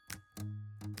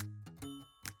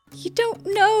You don't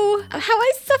know how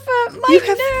I suffer my You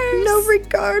have nerves. no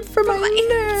regard for my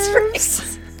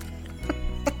nerves.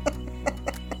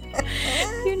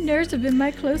 Your nerves have been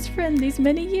my close friend these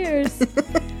many years.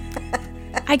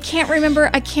 I can't remember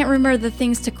the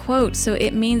things to quote, so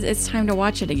it means it's time to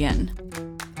watch it again.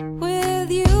 With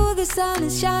you, the sun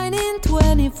is shining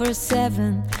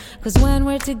 24/7. 'Cause when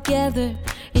we're together,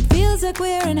 it feels like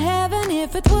we're in heaven.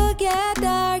 If it will get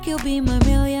dark, you'll be my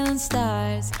million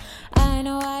stars. I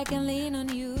know I can lean on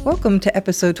you. Welcome to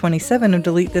episode 27 of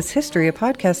Delete This History, a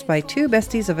podcast by two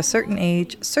besties of a certain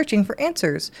age searching for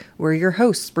answers. We're your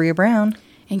hosts, Bria Brown.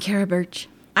 And Kara Birch.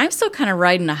 I'm still kind of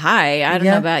riding a high. I don't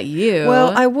know about you.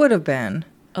 Well, I would have been.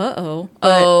 Uh-oh.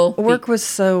 But work was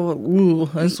so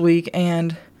this week,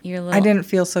 and I didn't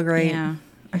feel so great. Yeah.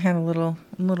 I had a little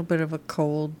bit of a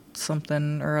cold,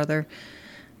 something or other.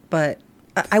 But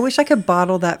I wish I could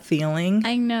bottle that feeling.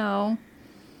 I know.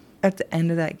 At the end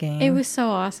of that game. It was so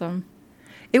awesome.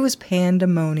 It was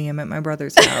pandemonium at my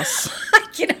brother's house. I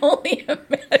can only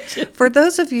imagine. For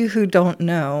those of you who don't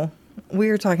know, we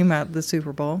are talking about the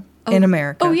Super Bowl in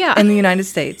America. Oh, yeah. In the United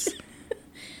States.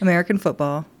 American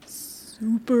football.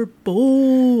 Super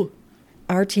Bowl.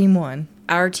 Our team won.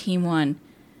 Our team won.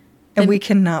 And we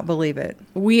cannot believe it.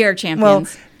 We are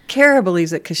champions. Well, Kara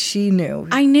believes it because she knew.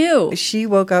 I knew. She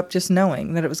woke up just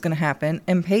knowing that it was going to happen.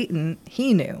 And Peyton,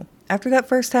 he knew. After that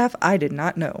first half, I did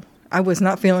not know. I was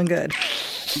not feeling good.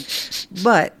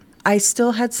 But I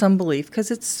still had some belief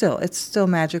because it's still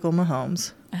magical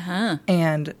Mahomes. Uh-huh.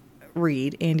 And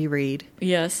Andy Reid.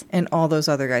 Yes. And all those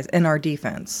other guys. And our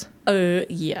defense.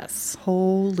 Yes.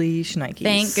 Holy shnikes.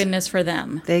 Thank goodness for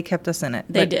them. They kept us in it.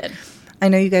 They did. I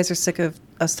know you guys are sick of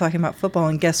us talking about football,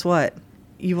 and guess what?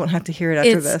 You won't have to hear it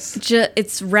after this.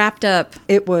 It's wrapped up.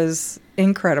 It was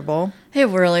incredible. It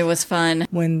really was fun.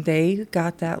 When they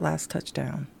got that last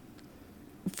touchdown,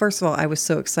 first of all, I was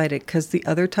so excited because the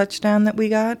other touchdown that we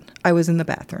got, I was in the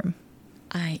bathroom.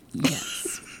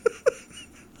 Yes.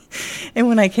 And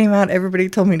when I came out, everybody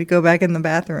told me to go back in the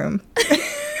bathroom.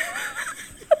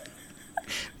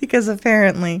 Because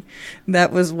apparently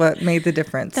that was what made the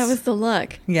difference. That was the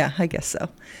luck. Yeah, I guess so.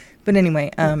 But anyway,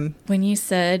 when you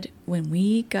said, when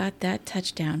we got that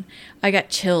touchdown, I got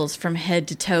chills from head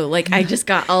to toe. Like, I just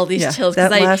got all these chills.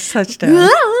 That last touchdown.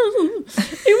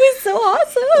 It was so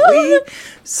awesome. We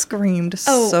screamed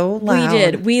so loud. We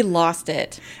did. We lost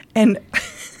it. And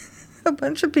a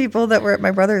bunch of people that were at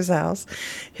my brother's house,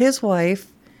 his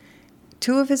wife,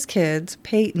 two of his kids,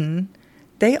 Peyton,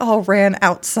 they all ran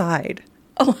outside.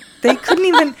 Oh. They couldn't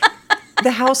even...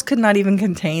 The house could not even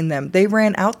contain them. They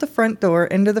ran out the front door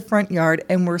into the front yard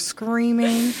and were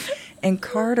screaming. And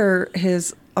Carter,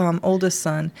 his oldest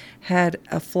son, had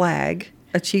a flag,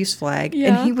 a Chiefs flag,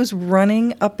 and he was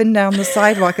running up and down the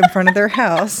sidewalk in front of their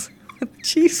house with the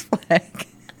Chiefs flag.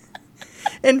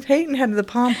 And Peyton had the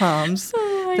pom-poms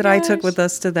that I took with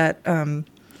us to that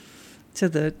to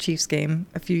the Chiefs game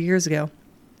a few years ago.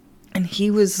 And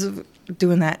he was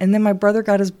doing that. And then my brother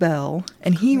got his bell,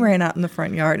 and he ran out in the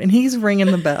front yard, and he's ringing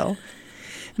the bell.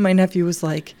 And my nephew was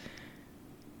like,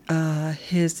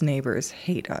 his neighbors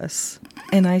hate us.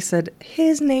 And I said,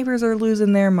 his neighbors are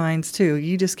losing their minds too.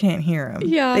 You just can't hear them.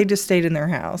 Yeah. They just stayed in their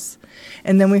house.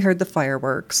 And then we heard the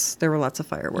fireworks. There were lots of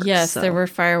fireworks. Yes, there were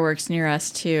fireworks near us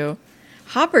too.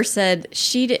 Hopper said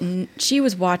she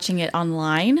was watching it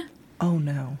online. Oh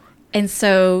no. And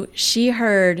so she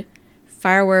heard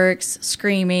fireworks,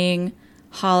 screaming,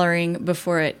 hollering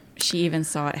before she even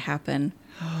saw it happen.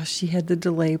 Oh, she had the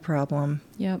delay problem.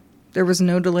 Yep. There was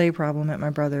no delay problem at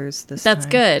my brother's this time. That's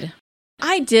good.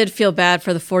 I did feel bad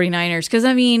for the 49ers because,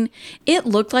 I mean, it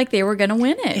looked like they were going to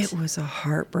win it. It was a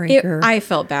heartbreaker. I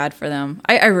felt bad for them.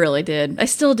 I really did. I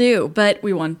still do, but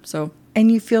we won, so.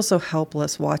 And you feel so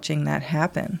helpless watching that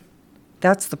happen.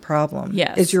 That's the problem.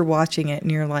 Yes. Is you're watching it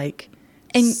and you're like,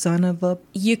 son of a...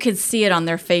 You could see it on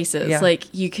their faces. Yeah.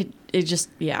 Like, you could, it just,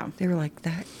 yeah. They were like,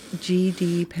 that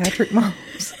GD Patrick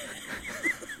Mahomes.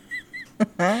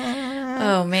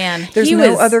 Oh, man. There's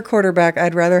no other quarterback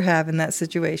I'd rather have in that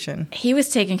situation. He was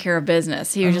taking care of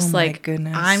business. He was just like,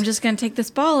 goodness. I'm just going to take this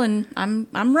ball and I'm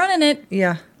running it.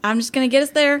 Yeah. I'm just going to get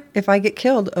us there. If I get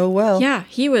killed, oh well. Yeah,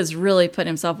 he was really putting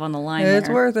himself on the line It's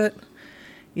there. worth it.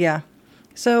 Yeah.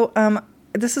 So,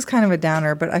 this is kind of a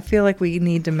downer, but I feel like we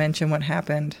need to mention what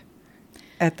happened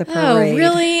at the parade. Oh,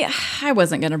 really? I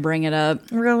wasn't going to bring it up.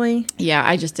 Really? Yeah,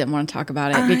 I just didn't want to talk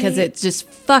about it because it just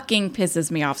fucking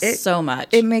pisses me off so much.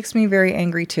 It makes me very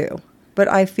angry too. But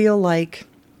I feel like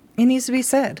it needs to be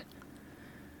said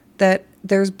that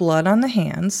there's blood on the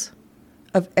hands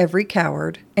of every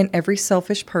coward and every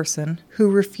selfish person who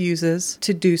refuses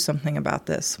to do something about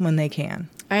this when they can.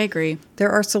 I agree. There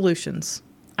are solutions.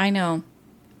 I know.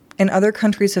 And other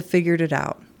countries have figured it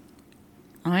out.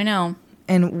 I know.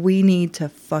 And we need to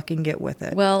fucking get with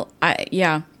it. Well,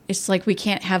 yeah. It's like we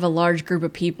can't have a large group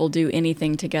of people do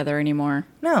anything together anymore.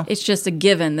 No. It's just a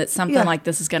given that something like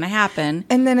this is going to happen.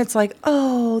 And then it's like,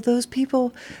 oh, those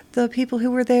people, the people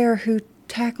who were there who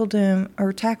tackled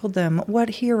them, what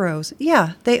heroes.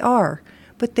 Yeah, they are.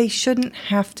 But they shouldn't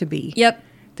have to be. Yep.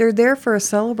 They're there for a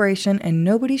celebration, and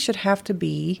nobody should have to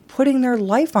be putting their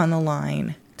life on the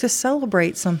line to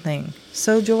celebrate something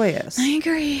so joyous. I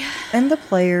agree. And the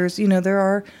players, there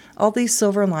are all these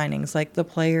silver linings, like the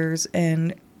players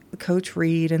and Coach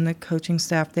Reed and the coaching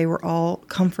staff, they were all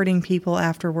comforting people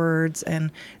afterwards,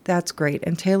 and that's great.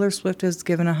 And Taylor Swift has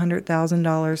given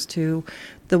 $100,000 to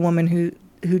the woman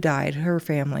who died, her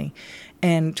family.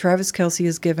 And Travis Kelce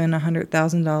has given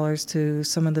 $100,000 to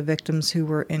some of the victims who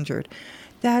were injured.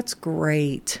 That's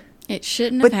great. It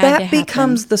shouldn't have had to happen. But that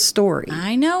becomes the story.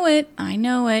 I know it.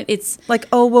 It's like,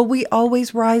 oh, well, we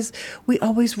always rise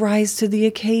to the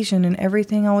occasion and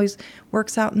everything always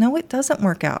works out. No, it doesn't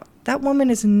work out. That woman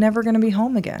is never going to be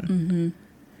home again. Mm-hmm.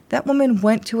 That woman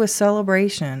went to a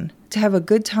celebration to have a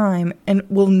good time and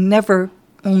will never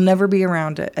be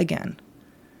around it again.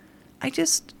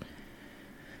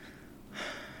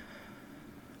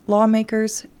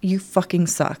 Lawmakers, you fucking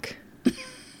suck.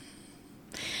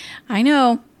 I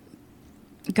know.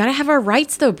 We gotta have our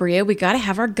rights, though, Bria. We gotta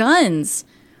have our guns.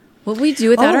 What we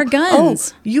do without our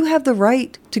guns? Oh, you have the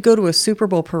right to go to a Super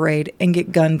Bowl parade and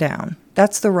get gunned down.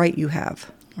 That's the right you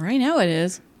have. Right now it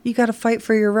is. You got to fight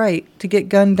for your right to get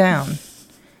gunned down.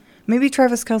 Maybe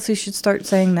Travis Kelce should start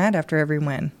saying that after every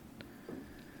win.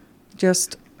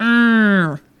 So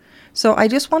I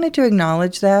just wanted to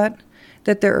acknowledge that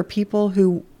there are people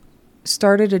who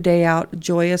started a day out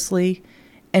joyously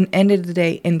and ended the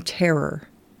day in terror.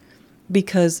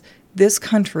 Because this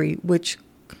country, which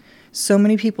so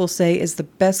many people say is the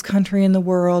best country in the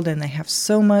world, and they have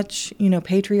so much,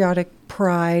 patriotic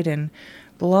pride and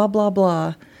blah, blah,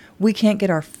 blah, we can't get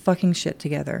our fucking shit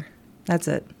together. That's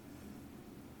it.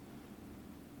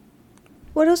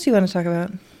 What else do you want to talk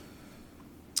about?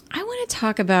 I want to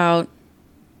talk about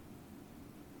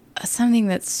something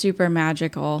that's super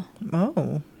magical.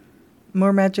 Oh.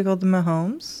 More magical than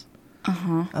Mahomes?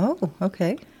 Uh-huh. Oh,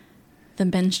 okay. The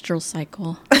menstrual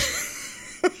cycle.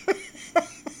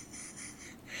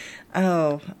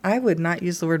 Oh, I would not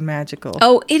use the word magical.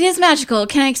 Oh, it is magical.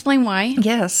 Can I explain why?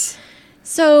 Yes.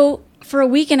 So, for a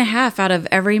week and a half out of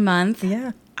every month,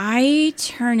 yeah, I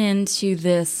turn into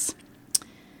this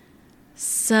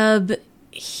subhuman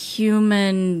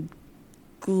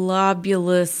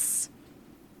globulous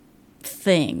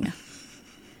thing.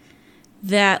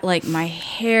 That, like, my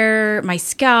hair, my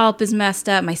scalp is messed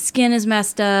up, my skin is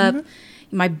messed up,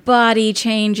 my body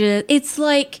changes. It's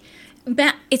like,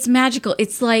 it's magical.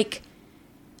 It's like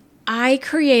I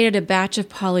created a batch of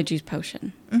Polyjuice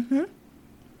potion. Mm-hmm.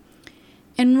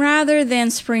 And rather than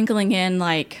sprinkling in,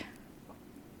 like,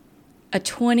 a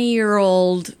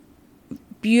 20-year-old,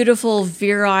 beautiful,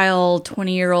 virile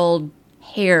 20-year-old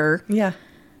hair, yeah,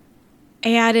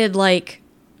 I added, like,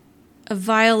 a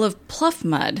vial of pluff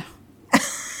mud.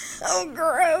 Oh,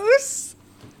 gross.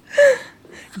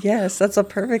 Yes, that's a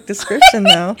perfect description,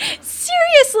 though.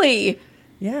 Seriously.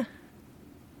 Yeah.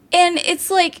 And it's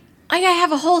like, I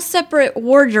have a whole separate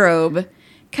wardrobe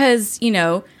because,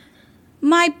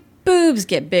 my boobs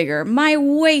get bigger, my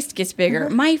waist gets bigger,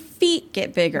 my feet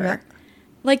get bigger. Yeah.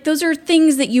 Like, those are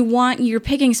things that you want. You're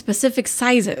picking specific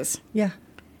sizes. Yeah.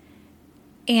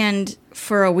 And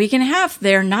for a week and a half,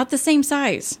 they're not the same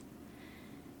size.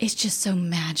 It's just so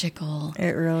magical.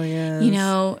 It really is.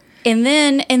 And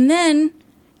then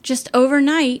just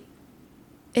overnight,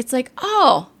 it's like,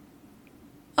 oh,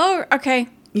 okay.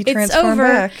 You it's transform over.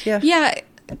 back. Yeah. Yeah.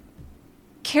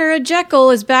 Kara Jekyll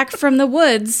is back from the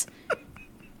woods.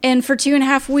 And for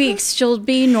 2.5 weeks, she'll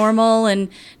be normal and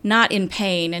not in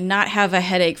pain and not have a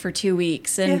headache for 2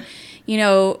 weeks. And,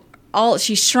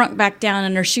 she shrunk back down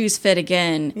and her shoes fit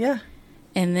again. Yeah.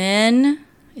 And then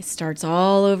it starts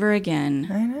all over again.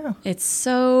 I know. It's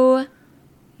so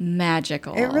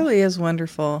magical. It really is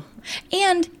wonderful.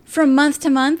 And from month to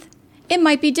month, it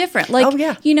might be different. Like, oh,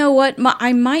 yeah. You know what?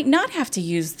 I might not have to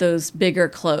use those bigger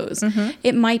clothes. Mm-hmm.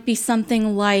 It might be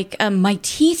something like my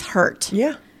teeth hurt.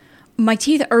 Yeah. My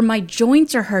teeth or my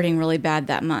joints are hurting really bad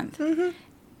that month. Mm-hmm.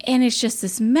 And it's just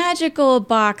this magical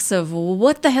box of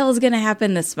what the hell is going to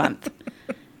happen this month.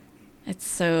 It's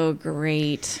so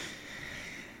great.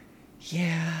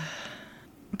 Yeah.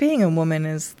 Being a woman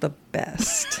is the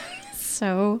best.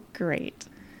 So great.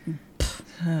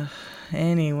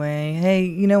 Anyway, hey,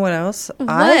 you know what else? What?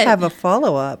 I have a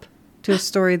follow-up to a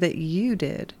story that you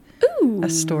did. Ooh. a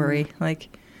story, like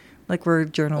we're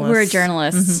journalists. We're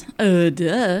journalists.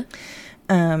 Duh.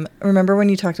 Remember when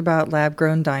you talked about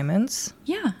lab-grown diamonds?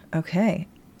 Yeah. Okay.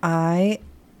 I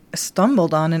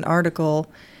stumbled on an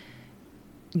article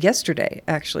yesterday,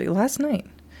 actually, last night,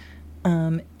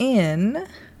 in,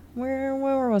 where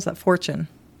was that? Fortune.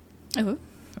 Oh.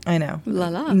 I know. La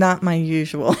la. Not my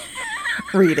usual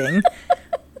reading.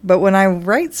 But when I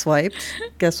right swiped,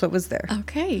 guess what was there?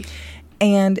 Okay.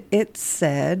 And it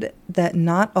said that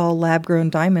not all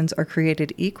lab-grown diamonds are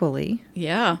created equally.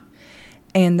 Yeah.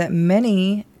 And that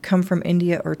many come from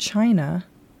India or China,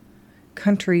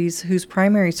 countries whose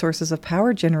primary sources of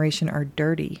power generation are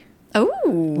dirty.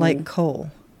 Oh. Like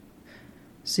coal.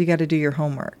 So you got to do your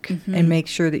homework and make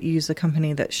sure that you use a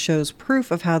company that shows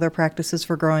proof of how their practices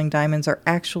for growing diamonds are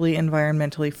actually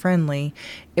environmentally friendly,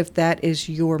 if that is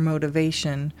your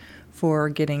motivation for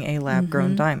getting a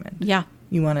lab-grown diamond. Yeah.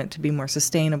 You want it to be more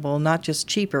sustainable, not just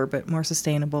cheaper, but more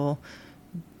sustainable,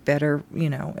 better,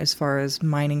 as far as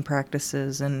mining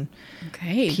practices and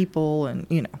people and,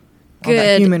 all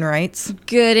that human rights.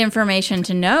 Good information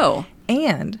to know.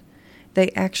 And they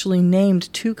actually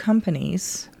named 2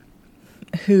 companies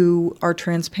who are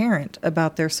transparent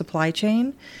about their supply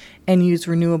chain and use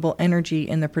renewable energy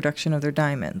in the production of their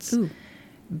diamonds. Ooh.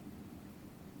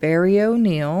 Barry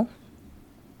O'Neill,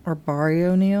 or Barry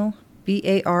O'Neill,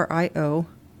 Bario.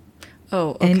 Oh,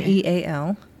 okay.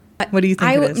 Neal. What do you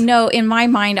think it is? No, in my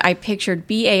mind, I pictured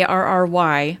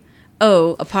Barryo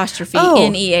apostrophe Oh,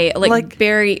 Nea, like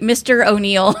Barry, Mr.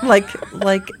 O'Neill. like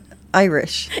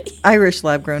Irish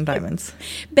lab-grown diamonds.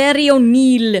 Barry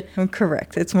O'Neill.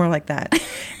 Correct. It's more like that.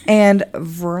 And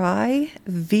Vrai,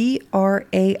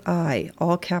 Vrai,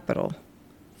 all capital.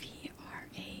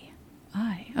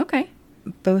 Vrai. Okay.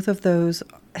 Both of those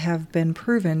have been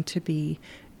proven to be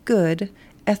good,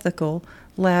 ethical,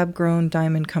 lab-grown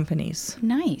diamond companies.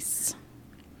 Nice.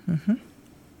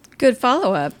 Good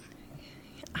follow-up.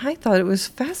 I thought it was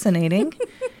fascinating.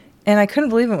 And I couldn't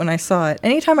believe it when I saw it.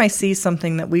 Anytime I see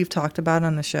something that we've talked about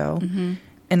on the show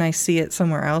and I see it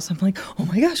somewhere else, I'm like, oh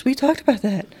my gosh, we talked about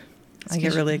that. I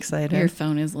get really excited. Your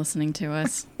phone is listening to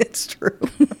us. It's true.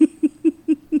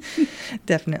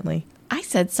 Definitely. I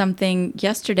said something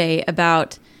yesterday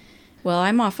about, well,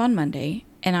 I'm off on Monday,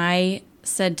 and I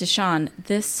said to Sean,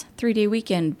 this 3-day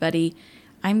weekend, buddy,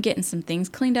 I'm getting some things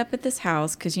cleaned up at this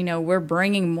house because, we're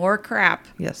bringing more crap.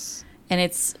 Yes. And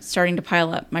it's starting to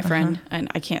pile up, my friend, and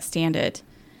I can't stand it.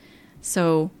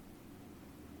 So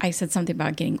I said something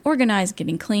about getting organized,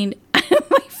 getting cleaned.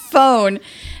 My phone,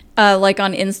 like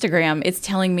on Instagram, it's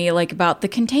telling me like about the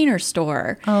Container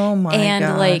Store. Oh my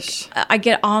gosh.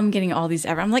 And I'm getting all these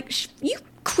ever. I'm like, you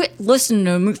quit listening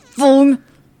to me, phone.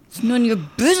 It's none of your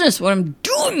business what I'm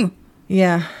doing.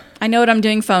 Yeah. I know what I'm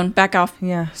doing, phone. Back off.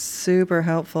 Yeah, super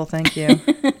helpful. Thank you.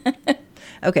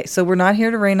 Okay, so we're not here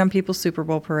to rain on people's Super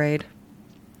Bowl parade.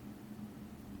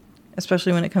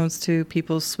 Especially when it comes to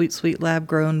people's sweet, sweet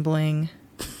lab-grown bling.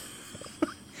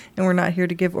 And we're not here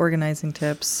to give organizing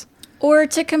tips. Or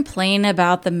to complain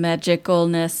about the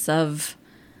magicalness of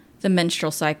the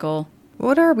menstrual cycle.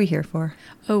 What are we here for?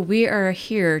 Oh, we are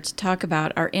here to talk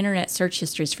about our internet search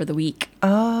histories for the week.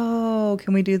 Oh,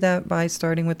 can we do that by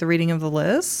starting with the reading of the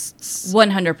lists?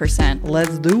 100%.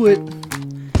 Let's do it.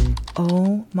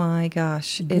 Oh my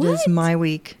gosh. It is my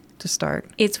week to start.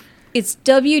 It's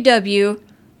WW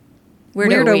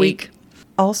Weirdo Week.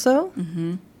 Also,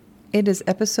 it is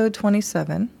episode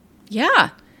 27. Yeah.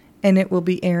 And it will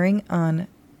be airing on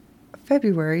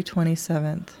February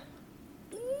 27th.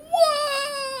 Whoa!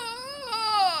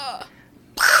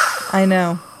 I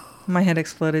know. My head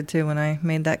exploded too when I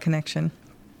made that connection.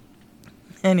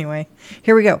 Anyway,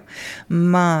 here we go.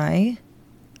 My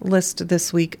list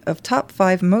this week of top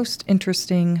 5 most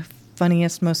interesting,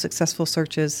 funniest, most successful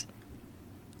searches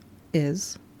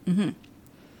is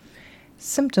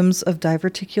symptoms of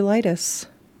diverticulitis.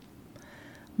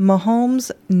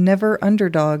 Mahomes never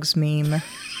underdogs meme.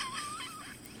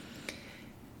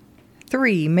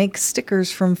 3, make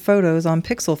stickers from photos on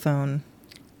Pixel phone.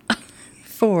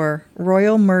 4,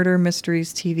 Royal Murder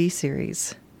Mysteries TV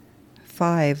series.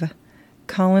 5,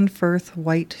 Colin Firth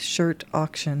white shirt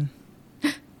auction.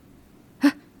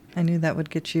 I knew that would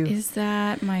get you. Is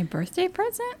that my birthday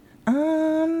present?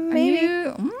 Maybe.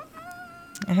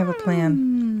 I have a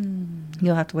plan.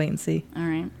 You'll have to wait and see. All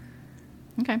right.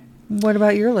 Okay. What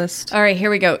about your list? All right, here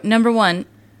we go. Number 1.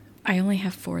 I only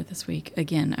have 4 this week.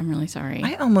 Again, I'm really sorry.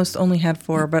 I almost only had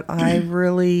 4, but I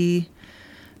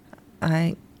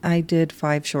did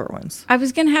 5 short ones. I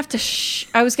was gonna have to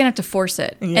force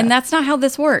it, Yeah. and that's not how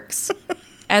this works,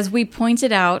 as we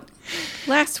pointed out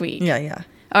last week. Yeah.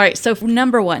 All right, so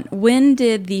number 1, when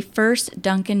did the first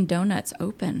Dunkin' Donuts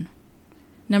open?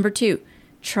 Number 2,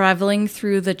 traveling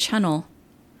through the channel.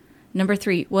 Number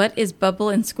 3, what is Bubble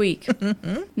and Squeak?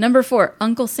 Number 4,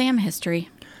 Uncle Sam history.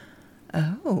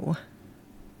 Oh.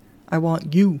 I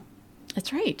want you.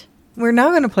 That's right. We're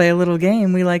now going to play a little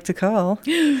game we like to call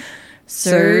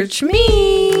Search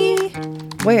Me,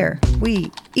 where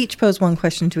we each pose one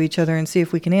question to each other and see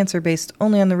if we can answer based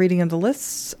only on the reading of the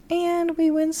lists, and we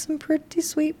win some pretty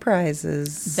sweet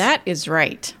prizes. That is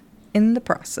right. In the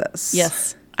process.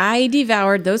 Yes. I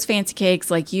devoured those fancy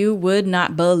cakes like you would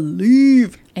not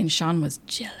believe. And Sean was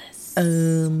jealous.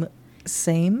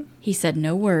 Same. He said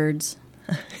no words,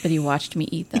 but he watched me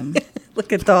eat them.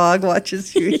 Like a dog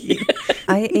watches you eat.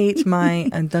 I ate my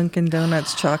Dunkin'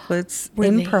 Donuts chocolates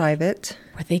in private.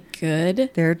 Were they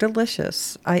good? They're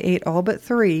delicious. I ate all but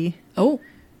 3. Oh,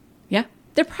 yeah.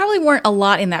 There probably weren't a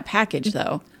lot in that package,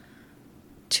 though.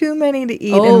 Too many to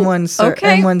eat in one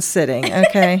sitting.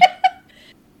 Okay.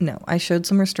 No, I showed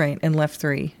some restraint and left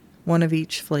 3. One of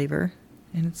each flavor.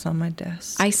 And it's on my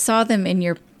desk. I saw them in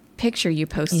your picture you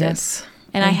posted. Yes.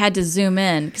 And I had to zoom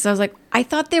in because I was like, I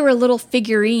thought they were little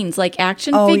figurines, like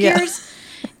action figures.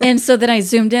 Yeah. And so then I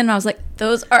zoomed in and I was like,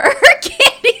 those are her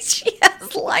candies she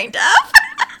has lined up.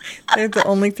 They're the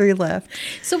only 3 left.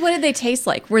 So what did they taste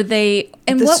like? Were they...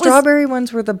 And the what strawberry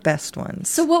ones were the best ones.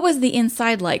 So what was the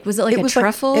inside like? Was it like a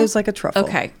truffle? It was like a truffle.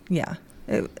 Okay. Yeah.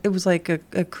 It was like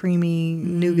a creamy,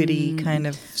 nougaty kind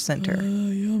of center.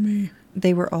 Yummy.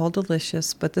 They were all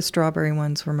delicious, but the strawberry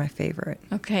ones were my favorite.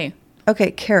 Okay.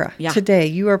 Okay, Kara, today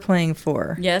you are playing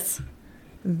for... Yes.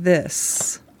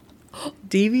 This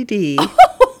DVD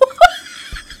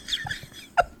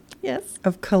yes.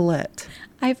 of Colette.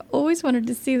 I've always wanted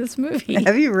to see this movie.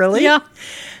 Have you really? Yeah.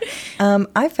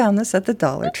 I found this at the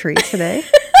Dollar Tree today.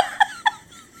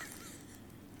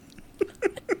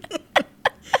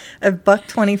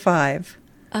 $1.25.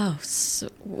 Oh, so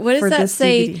what does that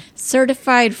say? DVD.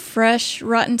 Certified fresh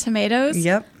Rotten Tomatoes?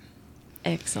 Yep.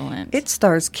 Excellent. It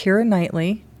stars Keira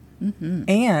Knightley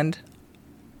and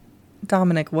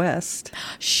Dominic West.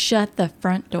 Shut the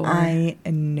front door. I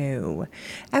know.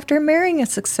 After marrying a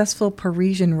successful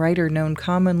Parisian writer known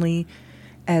commonly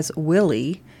as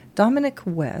Willie, Dominic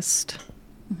West,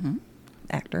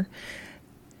 actor,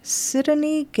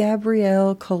 Sidonie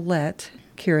Gabrielle Colette,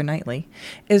 Keira Knightley,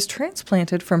 is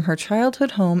transplanted from her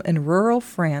childhood home in rural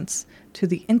France to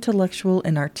the intellectual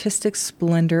and artistic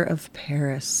splendor of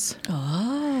Paris.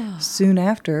 Oh. Soon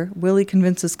after, Willie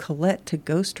convinces Colette to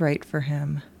ghostwrite for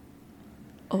him.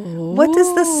 Oh. What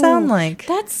does this sound like?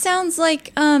 That sounds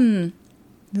like, Does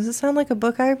it sound like a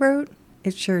book I wrote?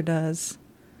 It sure does.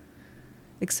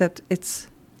 Except it's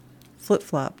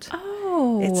flip-flopped.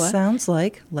 Oh. It sounds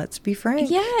like Let's Be Frank.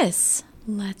 Yes.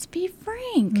 Let's Be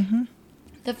Frank.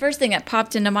 The first thing that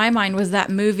popped into my mind was that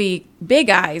movie, Big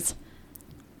Eyes.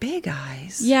 Big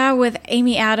Eyes? Yeah, with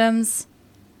Amy Adams.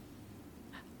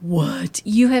 What?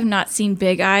 You have not seen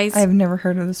Big Eyes? I've never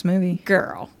heard of this movie.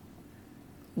 Girl,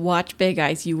 watch Big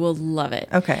Eyes. You will love it.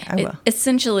 Okay, I will.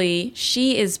 Essentially,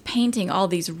 she is painting all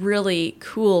these really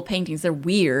cool paintings. They're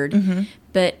weird,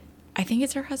 but I think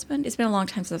it's her husband. It's been a long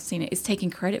time since I've seen it. Is taking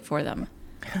credit for them.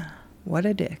 What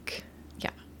a dick.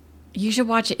 Yeah. You should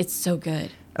watch it. It's so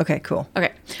good. Okay, cool.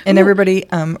 Okay. And everybody,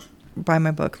 buy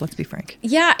my book, Let's Be Frank.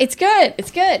 Yeah, it's good.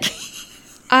 It's good.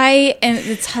 And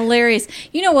it's hilarious.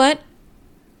 You know what?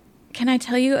 Can I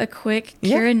tell you a quick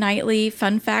Keira Knightley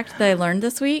fun fact that I learned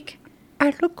this week?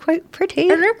 I look quite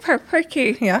pretty. I look quite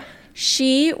pretty. Yeah.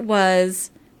 She was...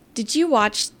 Did you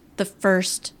watch the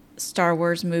first Star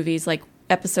Wars movies, like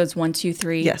episodes 1, 2,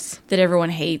 3? Yes. That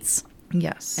everyone hates?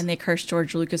 Yes. And they cursed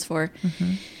George Lucas for?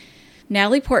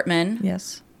 Natalie Portman.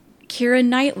 Yes. Keira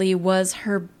Knightley was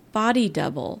her body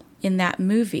double in that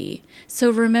movie. So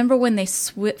remember when they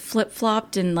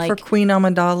flip-flopped and like... For Queen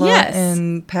Amidala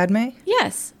and Padme?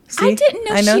 Yes. See? I didn't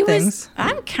know I know she things. was...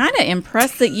 I'm kind of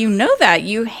impressed that you know that.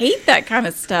 You hate that kind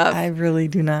of stuff. I really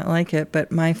do not like it, but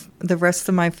the rest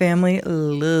of my family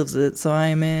loves it, so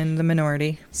I'm in the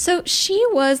minority. So she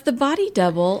was the body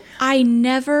double. I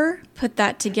never put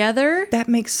that together. That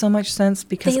makes so much sense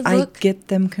because I get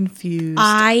them confused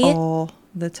all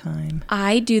the time.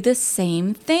 I do the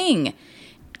same thing.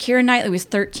 Keira Knightley was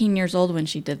 13 years old when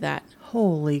she did that.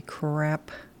 Holy crap.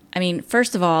 I mean,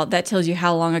 first of all, that tells you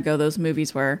how long ago those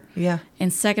movies were. Yeah.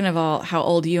 And second of all, how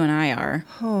old you and I are.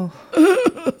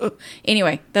 Oh.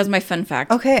 Anyway, that was my fun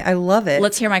fact. Okay, I love it.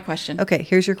 Let's hear my question. Okay,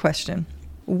 here's your question.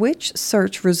 Which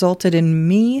search resulted in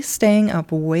me staying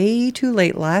up way too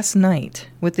late last night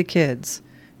with the kids,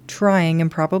 trying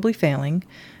and probably failing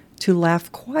to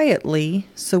laugh quietly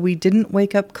so we didn't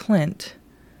wake up Clint,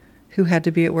 who had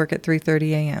to be at work at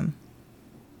 3:30 a.m.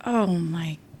 Oh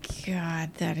my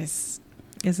God, that is...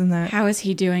 Isn't that... How is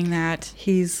he doing that?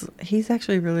 He's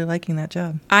actually really liking that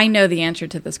job. I know the answer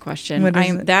to this question. What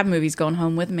is it? That movie's going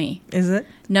home with me. Is it?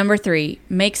 Number 3,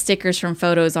 make stickers from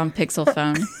photos on Pixel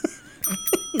phone.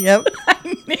 Yep. I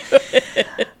knew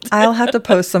it. I'll have to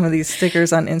post some of these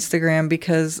stickers on Instagram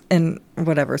because, and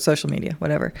whatever, social media,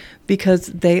 whatever, because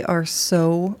they are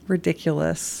so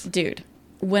ridiculous. Dude,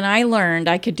 when I learned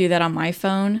I could do that on my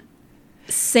phone,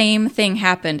 same thing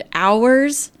happened.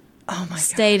 Hours, Oh my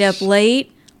stayed up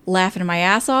late, laughing my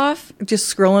ass off.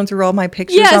 Just scrolling through all my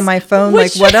pictures Yes, on my phone.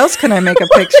 which- Like, what else can I make a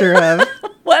picture of?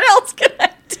 What else can I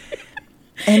do?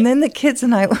 And then the kids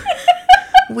and I,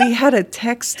 we have a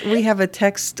text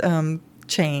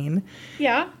chain,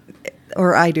 Yeah.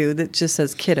 or I do, that just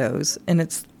says kiddos. And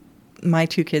it's my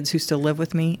 2 kids who still live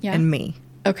with me Yeah. and me.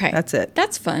 Okay. That's it.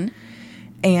 That's fun.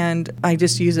 And I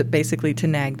just use it basically to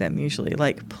nag them usually.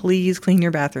 Like, please clean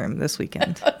your bathroom this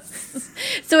weekend.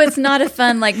 So it's not a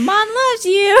fun, like, Mom loves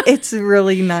you. It's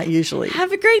really not usually.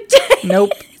 Have a great day.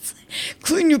 Nope.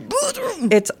 Clean your bathroom.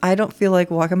 It's, I don't feel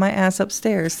like walking my ass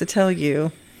upstairs to tell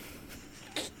you,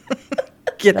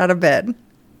 get out of bed.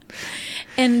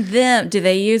 And them, do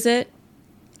they use it?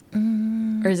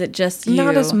 Or is it just you?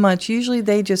 Not as much. Usually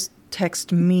they just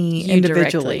text me You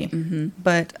individually. directly. Mm-hmm.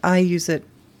 But I use it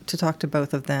to talk to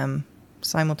both of them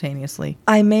simultaneously.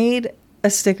 I made a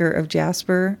sticker of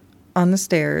Jasper on the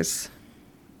stairs,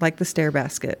 like the stair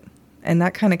basket. And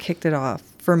that kind of kicked it off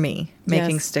for me,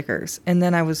 making Yes. stickers. And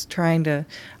then I was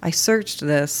I searched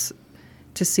this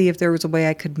to see if there was a way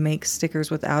I could make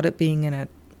stickers without it being in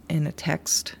a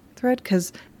text thread.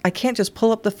 Because I can't just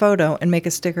pull up the photo and make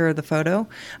a sticker of the photo.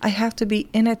 I have to be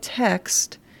in a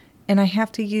text, and I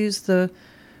have to use the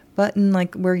button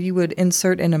like where you would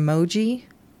insert an emoji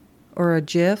or a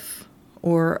GIF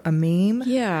or a meme.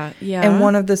 Yeah, yeah. And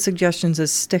one of the suggestions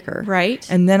is sticker. Right.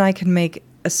 And then I can make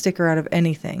a sticker out of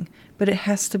anything. But it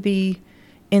has to be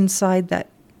inside that.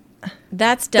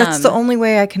 That's dumb. That's the only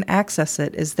way I can access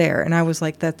it is there. And I was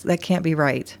like, that can't be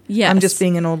right. Yes. I'm just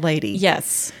being an old lady.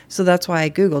 Yes. So that's why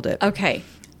I Googled it. Okay.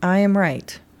 I am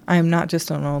right. I am not just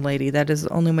an old lady. That is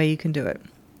the only way you can do it.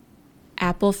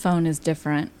 Apple phone is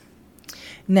different.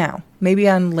 Now, maybe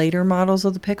on later models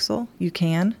of the Pixel, you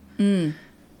can.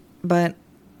 But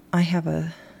I have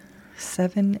a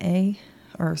 7A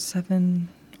or 7...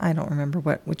 I don't remember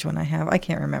which one I have. I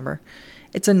can't remember.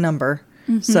 It's a number,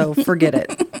 so forget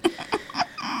it.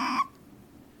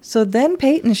 So then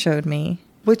Peyton showed me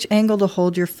which angle to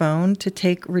hold your phone to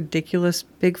take ridiculous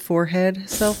big forehead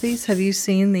selfies. Have you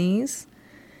seen these?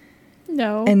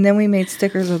 No. And then we made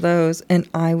stickers of those, and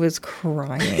I was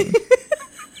crying.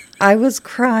 I was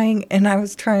crying, and I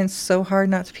was trying so hard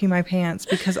not to pee my pants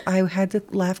because I had to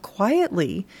laugh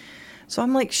quietly. So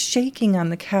I'm like shaking on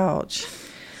the couch.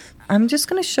 I'm just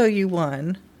going to show you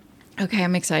one. Okay,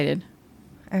 I'm excited.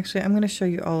 Actually, I'm going to show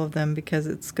you all of them because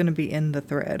it's going to be in the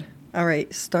thread. All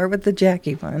right, start with the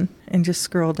Jackie one and just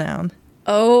scroll down.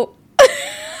 Oh.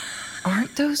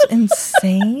 Aren't those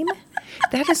insane?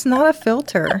 That is not a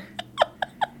filter.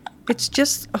 It's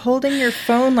just holding your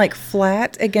phone like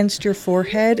flat against your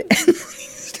forehead.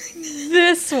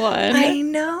 This one I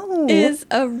know. is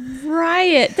a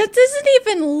riot. That doesn't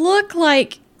even look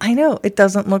like... I know. It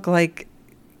doesn't look like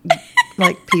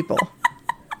people.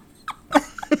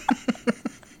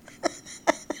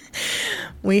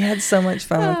 We had so much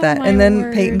fun with that. my And then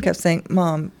word. Peyton kept saying,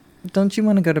 Mom, don't you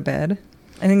want to go to bed?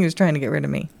 I think he was trying to get rid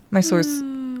of me. My source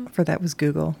for that was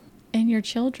Google And your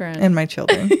children. and my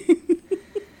children.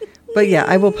 But yeah,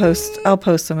 I'll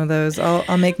post some of those.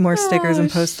 I'll make more stickers and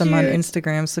post them on shoot.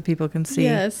 Instagram so people can see.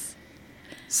 Yes.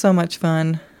 So much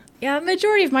fun. Yeah, the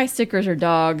majority of my stickers are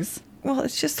dogs. Well,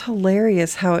 it's just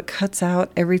hilarious how it cuts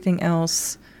out everything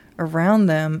else around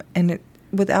them, and it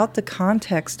without the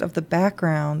context of the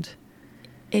background.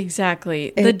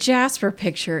 Exactly. The Jasper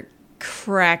picture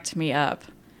cracked me up.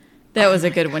 That was a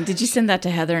good one. Did you send that to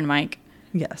Heather and Mike?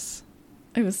 Yes.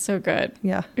 It was so good.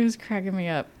 Yeah. It was cracking me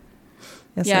up.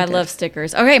 Yes, Yeah, I did. love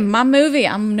stickers. Okay, my movie.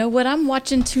 I know what I'm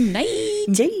watching tonight.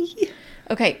 Yay.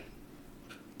 Okay.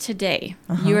 Today,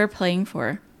 you are playing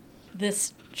for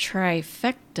this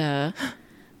trifecta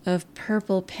of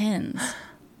purple pens.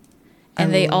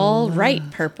 And they all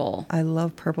write purple. I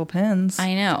love purple pens.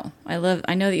 I know. I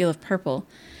know that you love purple.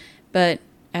 But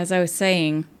as I was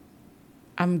saying,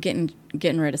 I'm getting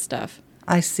rid of stuff.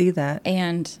 I see that.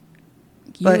 And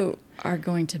you But- are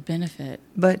going to benefit.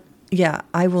 But yeah,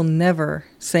 I will never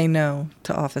say no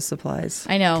to office supplies.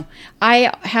 I know.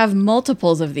 I have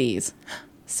multiples of these.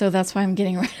 So that's why I'm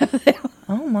getting rid of them.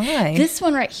 Oh my. This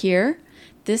one right here,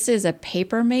 This is a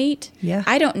Papermate. Yeah.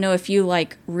 I don't know if you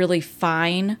like really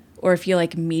fine or if you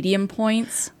like medium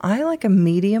points. I like a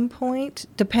medium point,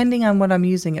 depending on what I'm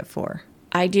using it for.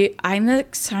 I do. I'm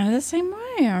kind of the same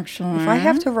way, actually. If I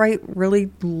have to write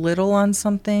really little on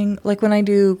something, like when I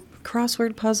do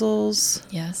crossword puzzles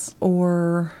Yes.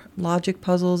 or logic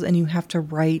puzzles and you have to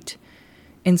write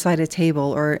inside a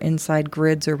table or inside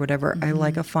grids or whatever, I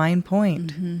like a fine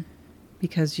point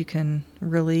because you can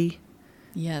really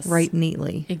Yes. write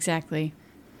neatly. Exactly.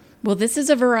 Well, this is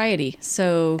a variety.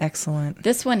 So Excellent.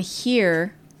 this one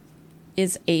here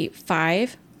is a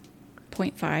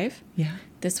 5.5. Yeah.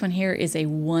 This one here is a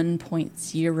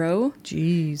 1.0.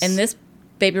 Jeez. And this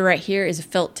baby right here is a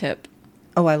felt tip.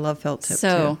 Oh, I love felt tip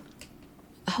So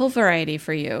a whole variety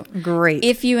for you. too. Great.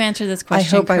 If you answer this I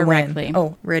question hope correctly. I win.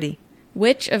 Oh, ready.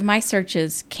 Which of my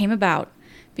searches came about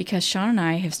because Sean and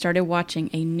I have started watching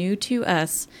a new to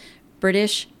us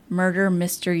British murder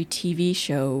mystery TV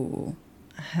show?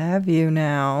 Have you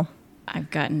now?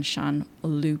 I've gotten Sean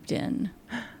looped in.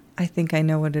 I think I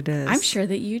know what it is. I'm sure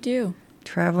that you do.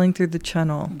 Traveling through the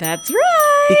Channel. That's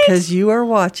right. Because you are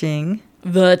watching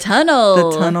The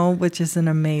Tunnel. The Tunnel, which is an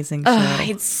amazing show. Oh,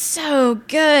 it's so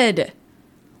good.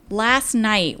 Last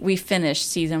night we finished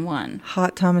season 1.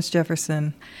 Hot Thomas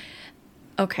Jefferson.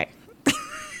 Okay.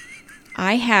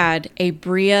 I had a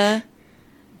Bria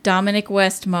Dominic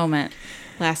West moment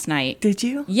last night. Did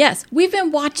you? Yes, we've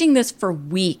been watching this for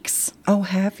weeks. Oh,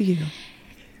 have you?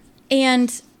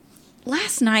 And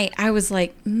last night I was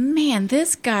like, man,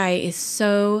 this guy is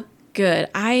so good.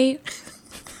 He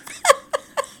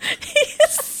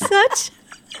is such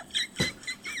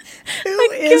Who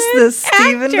is this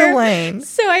Stephen actor. Delane?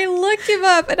 So I looked him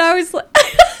up and I was like,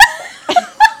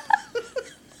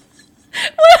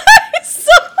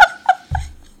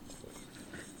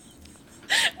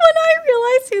 when I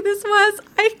realized who this was,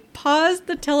 I paused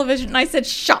the television and I said,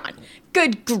 Sean,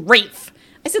 good grief.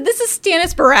 I said, this is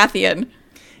Stannis Baratheon.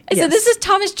 I said, this is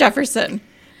Thomas Jefferson.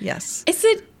 Yes. I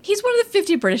said, he's one of the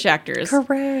 50 British actors.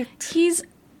 Correct.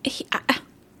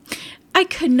 I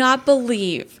could not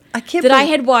believe I can't that I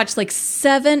believe- had watched like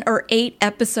 7 or 8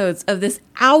 episodes of this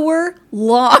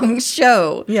hour-long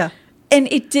show. Yeah. And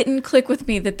it didn't click with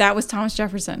me that that was Thomas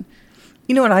Jefferson.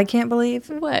 You know what I can't believe?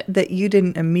 What? That you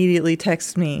didn't immediately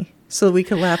text me so we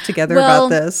could laugh together Well,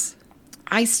 about this.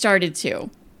 I started to,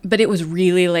 but it was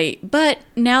really late. But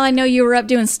now I know you were up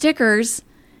doing stickers.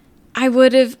 You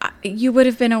would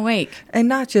have been awake. And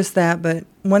not just that, but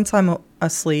once I'm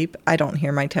asleep, I don't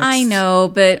hear my texts. I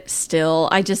know, but still,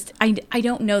 I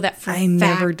don't know that for a I fact.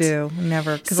 never do.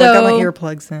 Never. Because I got my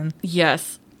earplugs in.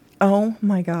 Yes. Oh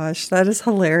my gosh. That is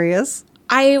hilarious.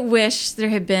 I wish there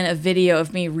had been a video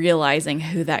of me realizing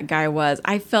who that guy was.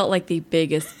 I felt like the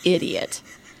biggest idiot.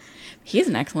 He's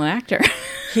an excellent actor.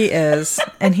 He is.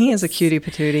 And he is a cutie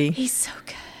patootie. He's so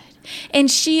good.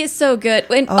 And she is so good.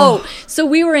 And so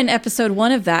we were in episode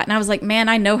 1 of that, and I was like, man,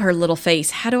 I know her little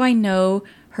face. How do I know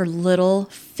her little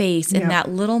face and that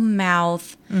little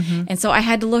mouth? Mm-hmm. And so I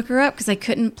had to look her up because I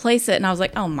couldn't place it. And I was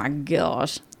like, oh my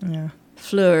gosh. Yeah.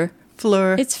 Fleur.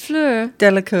 Fleur. It's Fleur.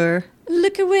 Delacour.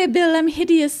 Look away, Bill. I'm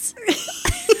hideous.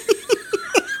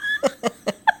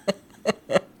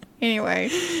 Anyway.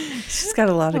 She's got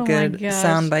a lot of Oh my good gosh.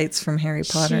 sound bites from Harry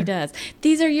Potter. She does.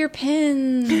 These are your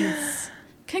pins.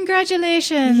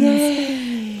 Congratulations.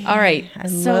 Yay. All right. I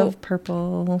so love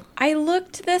purple. I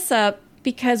looked this up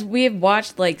because we have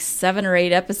watched like 7 or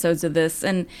 8 episodes of this.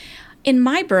 And in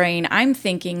my brain, I'm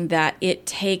thinking that it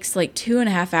takes like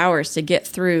 2.5 hours to get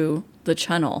through the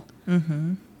channel.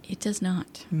 Mm-hmm. It does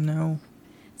not. No.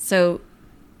 So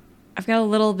I've got a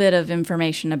little bit of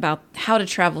information about how to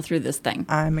travel through this thing.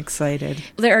 I'm excited.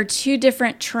 There are 2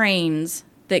 different trains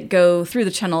that go through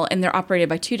the channel, and they're operated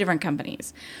by 2 different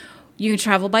companies. You can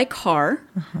travel by car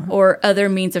or other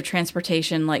means of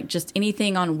transportation, like just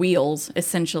anything on wheels,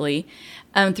 essentially,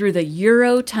 through the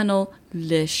Eurotunnel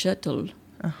Le Shuttle.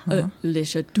 Le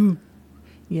Shuttle.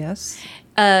 Yes.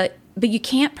 But you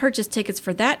can't purchase tickets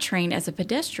for that train as a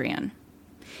pedestrian.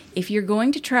 If you're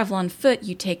going to travel on foot,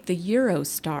 you take the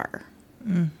Eurostar.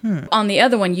 Mm-hmm. On the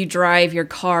other one, you drive your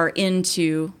car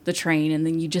into the train, and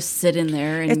then you just sit in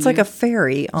there. And It's like a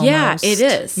ferry almost. Yeah, it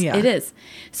is. Yeah. It is.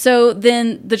 So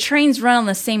then the trains run on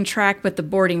the same track, but the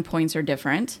boarding points are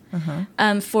different.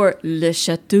 For Le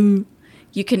Chateau,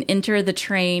 you can enter the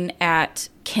train at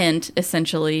Kent,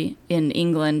 essentially, in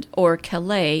England, or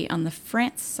Calais on the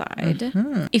France side.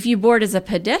 If you board as a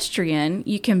pedestrian,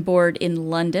 you can board in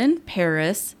London,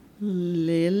 Paris,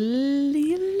 Lille,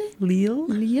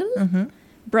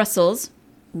 Brussels,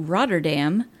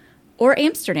 Rotterdam, or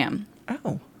Amsterdam.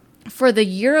 Oh. For the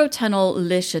Eurotunnel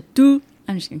Le Chateau,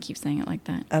 I'm just going to keep saying it like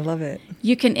that. I love it.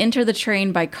 You can enter the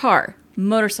train by car,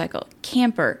 motorcycle,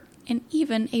 camper, and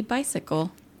even a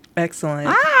bicycle.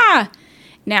 Excellent.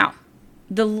 Now,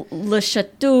 the Le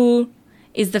Chateau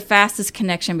is the fastest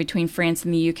connection between France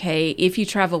and the UK if you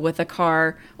travel with a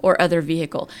car or other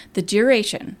vehicle. The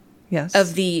duration Yes.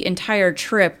 of the entire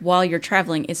trip while you're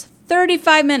traveling is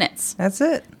 35 minutes. That's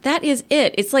it. That is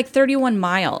it. It's like 31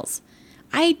 miles.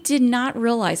 I did not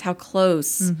realize how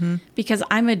close, because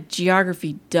I'm a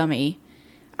geography dummy.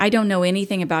 I don't know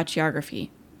anything about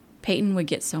geography. Peyton would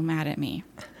get so mad at me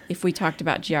if we talked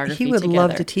about geography He would together.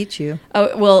 love to teach you.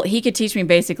 Oh, well, he could teach me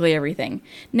basically everything.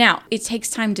 Now, it takes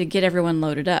time to get everyone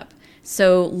loaded up.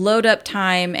 So load up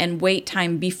time and wait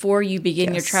time before you begin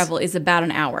your Yes. travel is about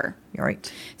an hour. You're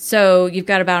right. So you've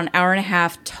got about an hour and a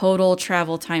half total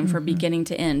travel time for beginning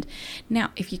to end.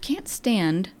 Now, if you can't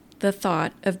stand the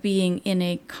thought of being in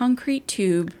a concrete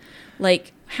tube,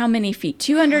 like how many feet?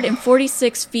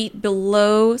 246 feet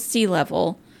below sea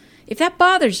level. If that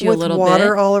bothers you With a little water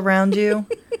bit. all around you.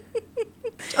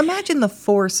 Imagine the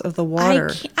force of the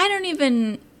water. I don't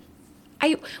even...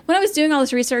 when I was doing all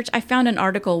this research, I found an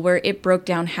article where it broke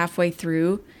down halfway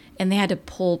through, and they had to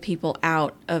pull people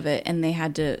out of it, and they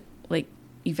had to like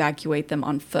evacuate them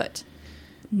on foot.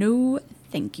 No,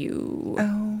 thank you.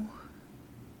 Oh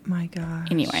my gosh.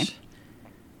 Anyway,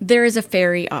 there is a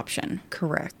ferry option.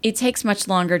 Correct. It takes much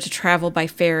longer to travel by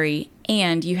ferry,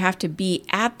 and you have to be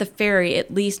at the ferry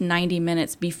at least 90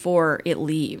 minutes before it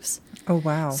leaves. Oh,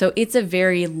 wow. So it's a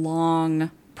very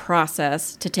long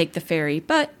process to take the ferry,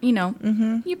 but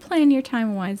you plan your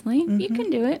time wisely. You can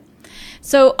do it.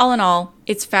 So all in all,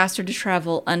 it's faster to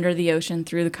travel under the ocean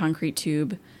through the concrete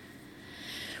tube.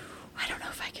 I don't know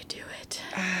if I could do it.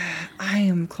 I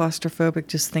am claustrophobic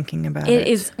just thinking about It it.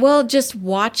 is, well, just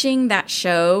watching that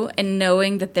show and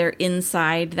knowing that they're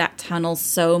inside that tunnel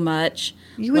so much.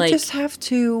 You would just have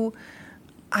to,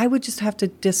 I would just have to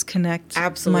disconnect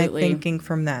Absolutely. my thinking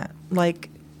from that. Like,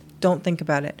 don't think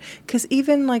about it. Because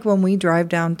even like when we drive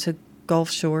down to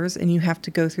Gulf Shores and you have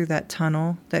to go through that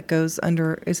tunnel that goes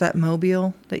under, is that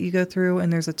Mobile that you go through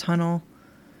and there's a tunnel?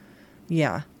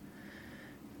 Yeah.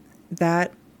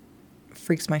 That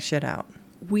freaks my shit out.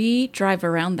 We drive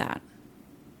around that.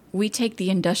 We take the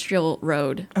industrial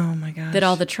road Oh my gosh. that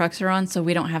all the trucks are on, so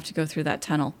we don't have to go through that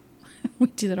tunnel. We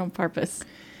do that on purpose.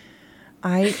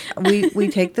 We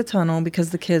take the tunnel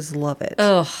because the kids love it.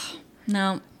 Ugh,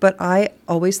 no, But I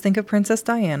always think of Princess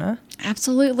Diana.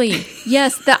 absolutely.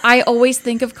 Yes, I always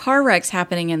think of car wrecks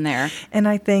happening in there. And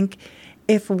I think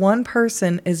if one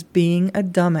person is being a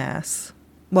dumbass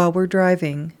while we're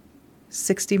driving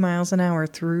 60 miles an hour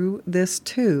through this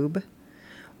tube,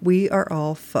 we are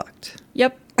all fucked.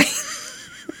 Yep.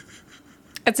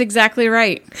 That's exactly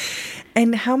right.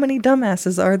 And how many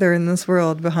dumbasses are there in this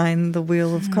world behind the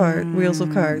wheels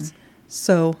of cars?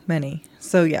 So many.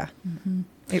 So yeah,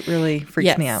 it really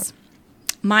freaks me out.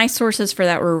 My sources for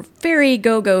that were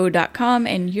ferrygogo.com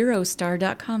and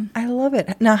eurostar.com. I love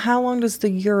it. Now, how long does the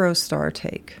Eurostar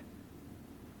take?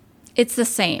 It's the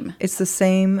same, It's the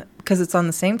same, because it's on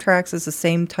the same tracks as the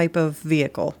same type of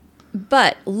vehicle.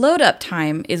 but load up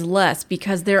time is less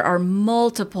because there are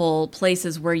multiple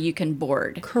places where you can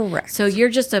board. Correct. So you're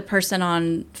just a person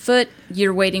on foot.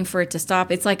 You're waiting for it to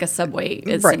stop. It's like a subway,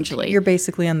 essentially. Right. You're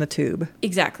basically on the tube.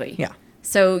 Exactly. Yeah.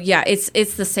 So yeah, it's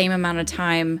the same amount of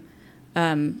time.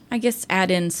 I guess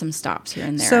add in some stops here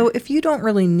and there. So if you don't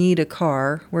really need a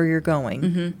car where you're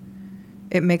going,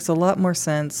 it makes a lot more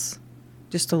sense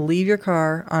just to leave your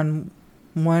car on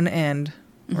one end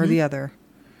or the other,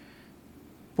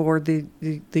 board the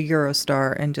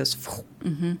Eurostar, and just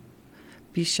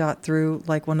be shot through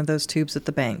like one of those tubes at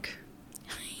the bank.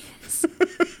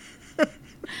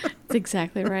 That's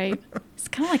exactly right. It's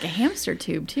kind of like a hamster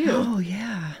tube too. Oh,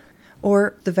 yeah.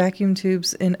 Or the vacuum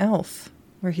tubes in Elf,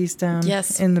 where he's down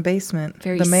in the basement.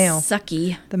 Very the mail.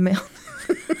 sucky. The mail.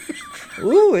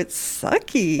 Ooh, it's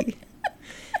sucky.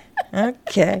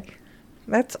 Okay.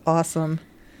 That's awesome.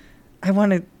 I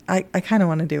kind of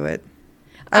want to do it.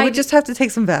 I would just have to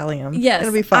take some Valium. Yes.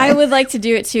 It'll be fine. I would like to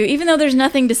do it too, even though there's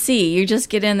nothing to see. You just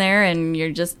get in there and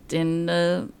you're just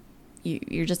in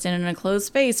you're just in an enclosed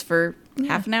space for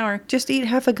half an hour. Just eat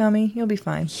half a gummy. You'll be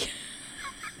fine.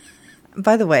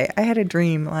 By the way, I had a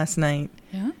dream last night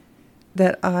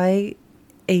that I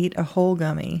ate a whole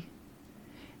gummy,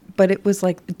 but it was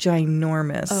like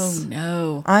ginormous. Oh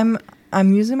no.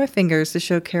 I'm using my fingers to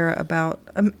show Kara about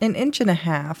an inch and a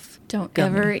half. Don't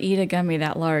gummy. ever eat a gummy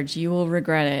that large. You will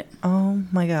regret it. Oh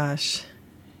my gosh.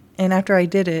 And after I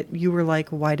did it, you were like,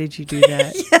 why did you do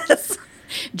that? Yes.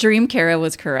 Dream Kara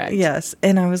was correct. Yes.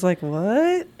 And I was like,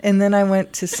 what? And then I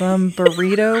went to some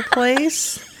burrito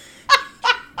place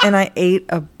And I ate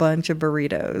a bunch of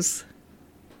burritos.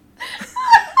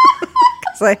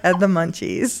 Because I had the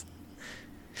munchies.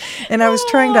 And I was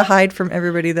trying to hide from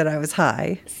everybody that I was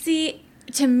high. See,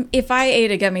 if I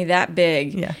ate a gummy that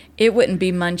big, it wouldn't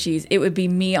be munchies. It would be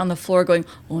me on the floor going,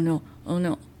 oh no, oh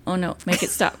no, oh no. Make it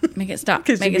stop. Make it stop.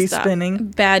 Make it stop. Spinning.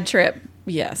 Bad trip.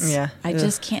 Yes. Yeah. I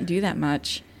just can't do that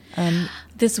much.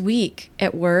 This week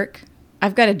at work,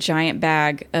 I've got a giant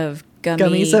bag of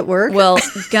gummies at work? Well,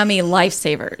 gummy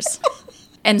lifesavers.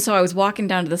 And so I was walking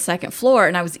down to the second floor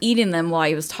and I was eating them while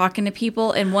I was talking to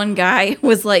people. And one guy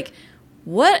was like,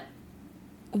 what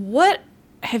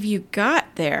have you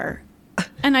got there?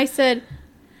 And I said,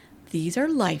 these are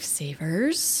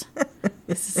lifesavers.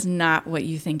 This is not what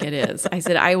you think it is. I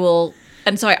said, I will.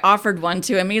 And so I offered one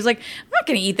to him. And he was like, I'm not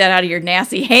going to eat that out of your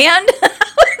nasty hand.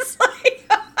 I was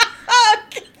like,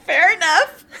 okay, fair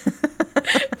enough.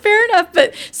 Fair enough.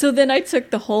 But so then I took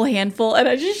the whole handful and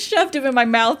I just shoved them in my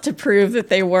mouth to prove that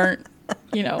they weren't,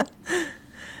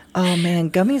 Oh, man.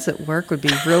 Gummies at work would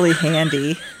be really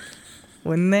handy,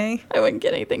 wouldn't they? I wouldn't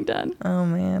get anything done. Oh,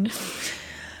 man.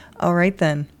 All right,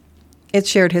 then. It's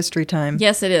shared history time.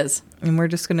 Yes, it is. And we're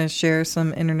just going to share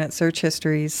some internet search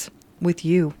histories with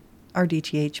you, our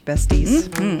DTH besties.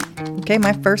 Mm-hmm. Okay,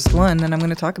 my first one that I'm going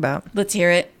to talk about. Let's hear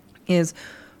it. Is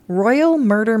Royal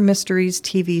Murder Mysteries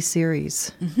TV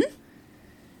series. Mm-hmm.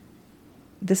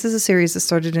 This is a series that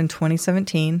started in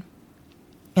 2017,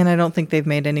 and I don't think they've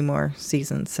made any more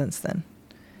seasons since then.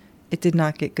 It did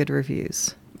not get good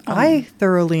reviews. I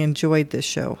thoroughly enjoyed this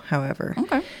show, however.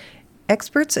 Okay.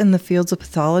 Experts in the fields of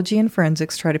pathology and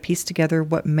forensics try to piece together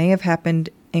what may have happened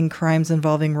in crimes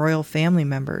involving royal family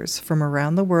members from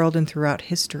around the world and throughout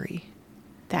history.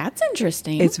 That's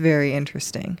interesting. It's very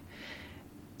interesting.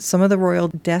 Some of the royal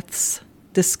deaths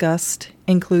discussed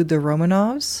include the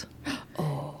Romanovs,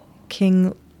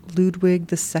 King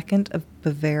Ludwig II of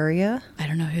Bavaria. I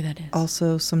don't know who that is.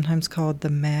 Also sometimes called the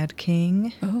Mad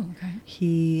King. Oh, okay.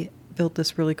 He built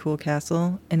this really cool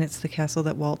castle, and it's the castle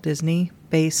that Walt Disney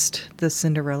based the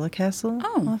Cinderella castle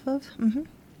off of. Mm-hmm.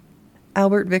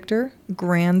 Albert Victor,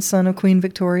 grandson of Queen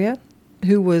Victoria,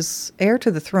 who was heir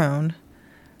to the throne,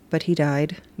 but he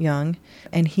died young.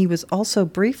 And he was also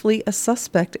briefly a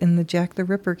suspect in the Jack the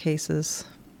Ripper cases.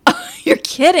 You're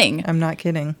kidding. I'm not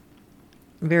kidding.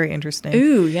 Very interesting.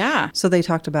 Ooh, yeah. So they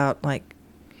talked about, like,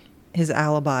 his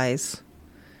alibis,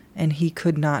 and he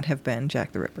could not have been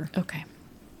Jack the Ripper. Okay.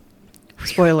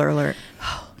 Spoiler alert.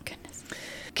 Oh, goodness.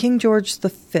 King George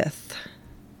V,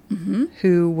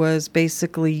 who was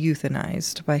basically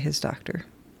euthanized by his doctor.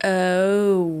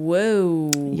 Oh, whoa.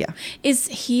 Yeah. Is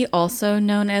he also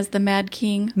known as the Mad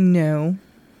King? No.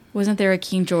 Wasn't there a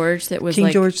King George that was King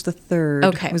George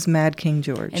III was Mad King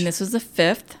George. And this was the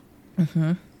fifth?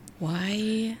 Mm-hmm.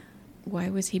 Why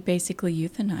was he basically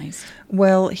euthanized?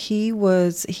 Well, he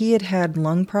had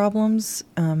lung problems.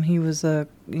 He was a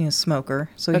smoker,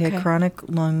 so he had chronic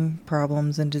lung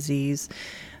problems and disease,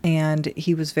 and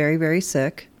he was very, very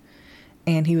sick,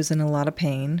 and he was in a lot of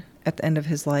pain at the end of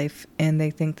his life, and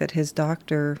they think that his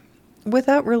doctor,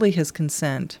 without really his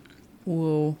consent,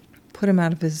 put him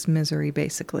out of his misery,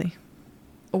 basically.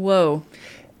 Whoa.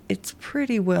 It's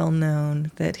pretty well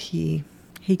known that he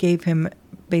gave him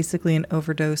basically an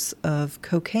overdose of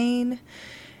cocaine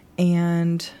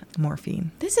and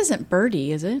morphine. This isn't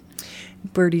Birdie, is it?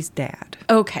 Birdie's dad.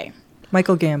 Okay.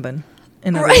 Michael Gambon,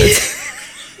 in other words.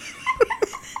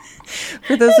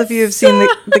 For those of you who have seen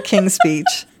the King's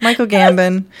Speech, Michael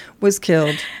Gambon was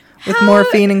killed with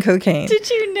morphine and cocaine. Did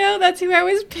you know that's who I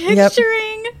was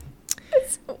picturing?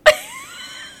 Yep.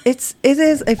 It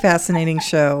is a fascinating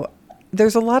show.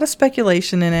 There's a lot of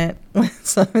speculation in it with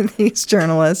some of these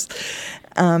journalists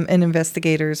and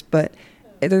investigators, but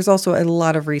there's also a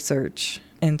lot of research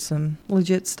and some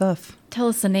legit stuff. Tell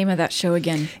us the name of that show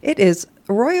again. It is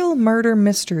Royal Murder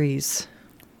Mysteries.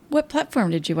 What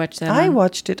platform did you watch that I on?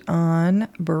 watched it on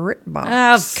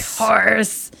BritBox. Of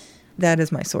course. That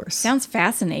is my source. Sounds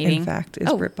fascinating. In fact,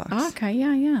 it's BritBox. Okay,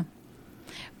 yeah.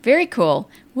 Very cool.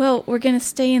 Well, we're going to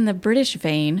stay in the British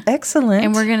vein. Excellent.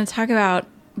 And we're going to talk about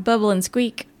Bubble and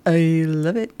Squeak. I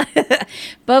love it.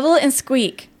 Bubble and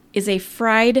Squeak is a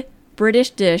fried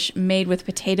British dish made with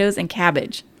potatoes and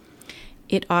cabbage.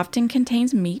 It often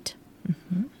contains meat,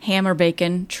 ham or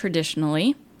bacon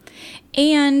traditionally,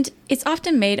 and it's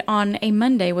often made on a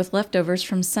Monday with leftovers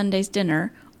from Sunday's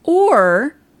dinner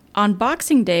or on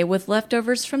Boxing Day with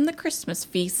leftovers from the Christmas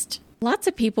feast. Lots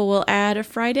of people will add a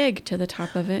fried egg to the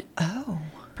top of it. Oh.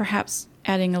 Perhaps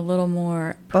adding a little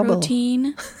more Bubble.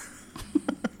 protein.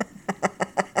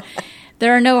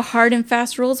 There are no hard and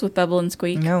fast rules with Bubble and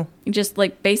Squeak. No. Just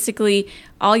basically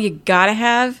all you gotta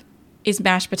have is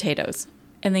mashed potatoes.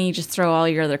 And then you just throw all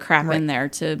your other crap in there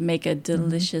to make a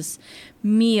delicious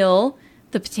meal.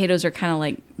 The potatoes are kind of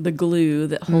like the glue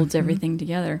that holds everything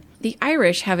together. The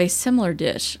Irish have a similar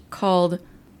dish called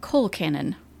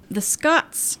colcannon. The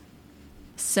Scots'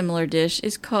 similar dish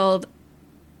is called...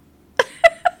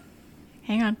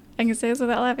 Hang on. I can say this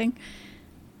without laughing.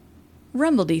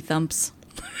 Rumbledy thumps.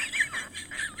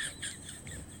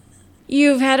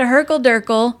 You've had a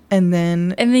hurkle-durkle. And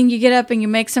then you get up and you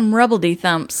make some rumbledy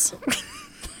thumps.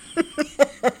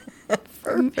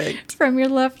 Perfect. From your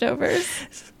leftovers.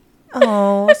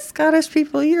 Oh, Scottish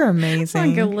people, you're I'm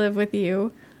amazing. going to live with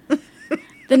you.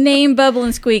 The name Bubble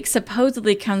and Squeak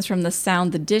supposedly comes from the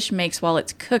sound the dish makes while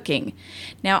it's cooking.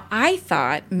 Now, I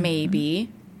thought maybe,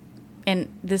 and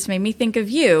this made me think of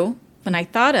you when I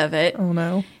thought of it, Oh,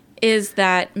 no. is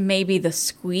that maybe the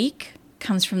squeak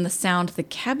comes from the sound the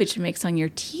cabbage makes on your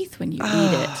teeth when you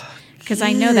eat it. Because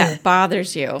I know that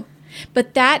bothers you.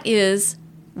 But that is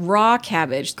raw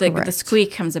cabbage. The Correct.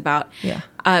 squeak comes about. Yeah.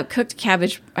 Cooked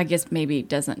cabbage, I guess, maybe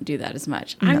doesn't do that as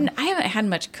much. I haven't had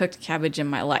much cooked cabbage in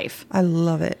my life. I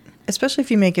love it. Especially if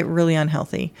you make it really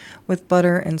unhealthy with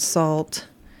butter and salt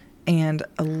and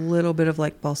a little bit of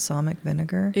like balsamic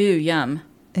vinegar. Ooh, yum.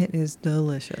 It is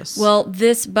delicious. Well,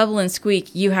 this Bubble and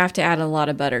Squeak, you have to add a lot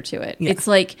of butter to it. Yeah. It's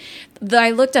like,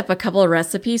 I looked up a couple of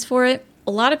recipes for it.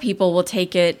 A lot of people will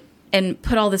take it and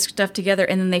put all this stuff together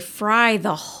and then they fry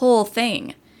the whole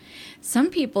thing. Some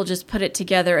people just put it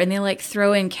together and they like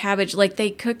throw in cabbage, like they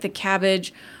cook the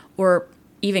cabbage or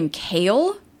even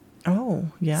kale. Oh,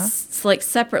 yeah. Like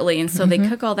separately, and so they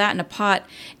cook all that in a pot,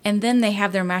 and then they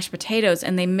have their mashed potatoes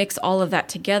and they mix all of that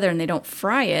together and they don't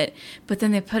fry it, but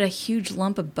then they put a huge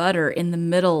lump of butter in the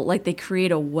middle, like they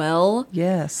create a well.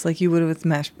 Yes, like you would with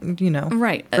mashed,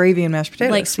 Right. gravy and mashed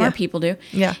potatoes. Like smart Yeah. people do.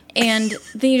 Yeah. And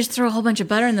then you just throw a whole bunch of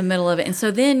butter in the middle of it, and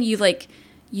so then you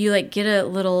get a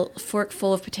little fork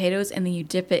full of potatoes and then you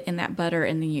dip it in that butter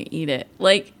and then you eat it.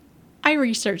 Like, I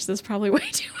researched this probably way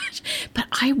too much, but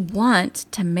I want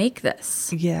to make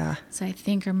this. Yeah. So I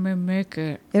think I'm going to make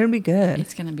it. It'll be good.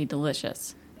 It's going to be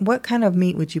delicious. What kind of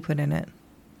meat would you put in it?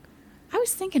 I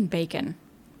was thinking bacon.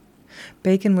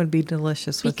 Bacon would be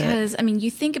delicious with it. Because, I mean, you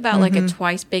think about like a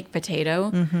twice-baked potato,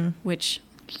 which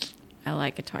I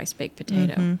like a twice-baked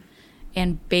potato.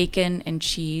 And bacon and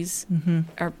cheese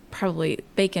are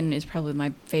bacon is probably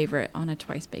my favorite on a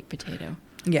twice-baked potato.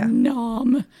 Yeah.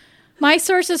 Nom. My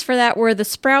sources for that were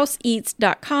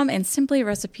thesprouseeats.com and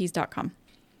simplyrecipes.com.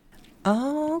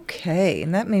 Okay,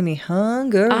 and that made me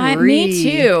hungry. Me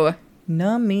too.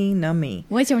 Nummy.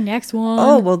 What's your next one?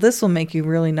 Oh, well, this will make you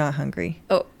really not hungry.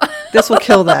 Oh. This will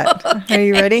kill that. Are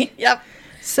you ready? Yep.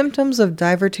 Symptoms of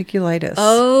diverticulitis.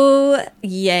 Oh,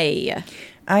 yay.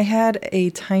 I had a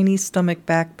tiny stomach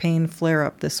back pain flare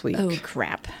up this week. Oh,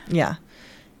 crap. Yeah.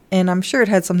 And I'm sure it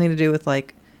had something to do with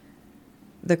like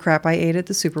the crap I ate at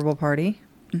the Super Bowl party.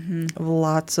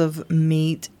 Lots of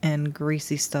meat and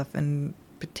greasy stuff and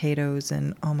potatoes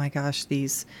and, oh my gosh,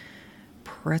 these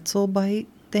pretzel bite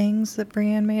things that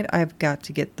Brienne made. I've got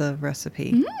to get the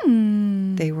recipe.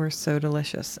 They were so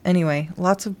delicious. Anyway,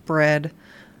 lots of bread,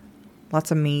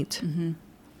 lots of meat,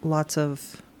 lots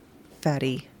of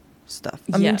fatty stuff.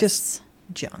 I mean, just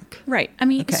junk. Right. I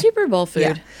mean, Okay. Super Bowl food.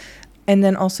 Yeah. And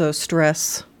then also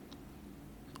stress,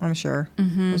 I'm sure,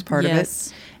 was part of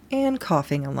it. And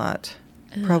coughing a lot.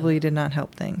 Probably did not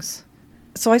help things.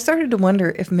 So I started to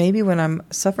wonder if maybe what I'm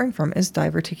suffering from is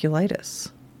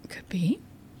diverticulitis. Could be.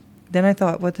 Then I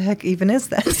thought, what the heck even is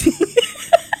that?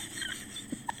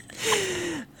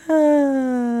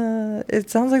 It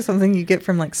sounds like something you get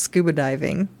from like scuba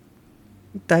diving.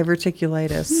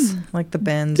 Diverticulitis, like the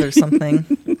bends or something.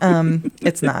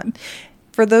 It's not.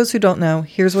 For those who don't know,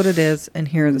 here's what it is, and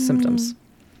here are the symptoms.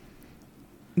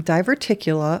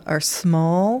 Diverticula are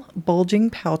small, bulging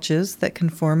pouches that can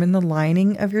form in the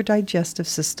lining of your digestive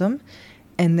system,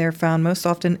 and they're found most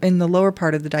often in the lower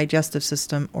part of the digestive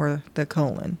system or the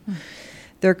colon.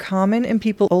 They're common in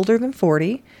people older than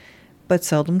 40, but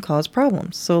seldom cause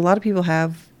problems. So a lot of people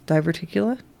have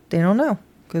diverticula. They don't know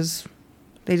because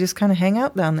they just kind of hang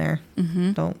out down there.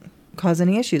 Don't cause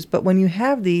any issues. But when you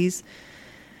have these,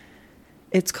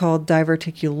 it's called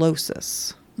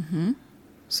diverticulosis.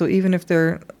 So even if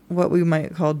they're what we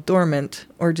might call dormant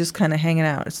or just kind of hanging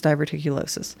out, it's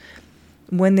diverticulosis.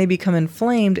 When they become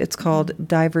inflamed, it's called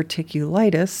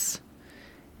diverticulitis,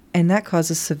 and that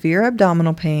causes severe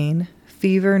abdominal pain,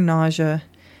 fever, nausea,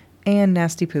 and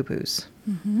nasty poo-poos.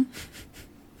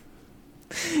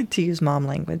 To use mom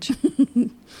language.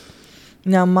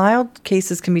 Now, mild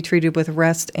cases can be treated with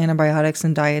rest, antibiotics,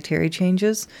 and dietary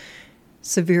changes.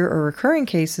 Severe or recurring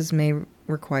cases may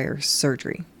require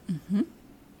surgery.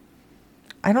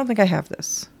 I don't think I have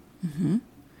this.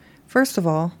 First of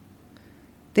all,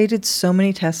 they did so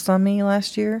many tests on me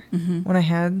last year when I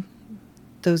had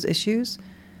those issues.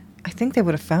 I think they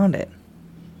would have found it.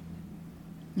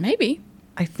 Maybe.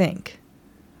 I think.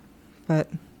 But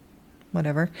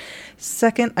whatever.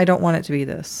 Second, I don't want it to be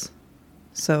this.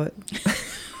 So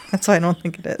that's why I don't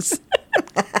think it is.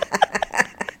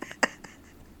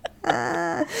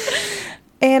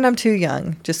 And I'm too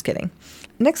young. Just kidding.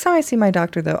 Next time I see my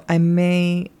doctor, though, I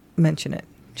may mention it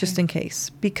just in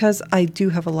case. Because I do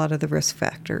have a lot of the risk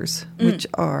factors, which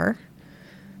are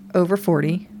over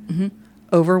 40,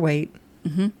 overweight,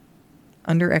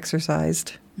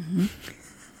 under-exercised.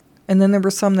 And then there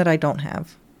were some that I don't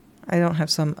have. I don't have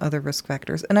some other risk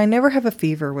factors. And I never have a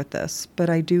fever with this, but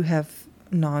I do have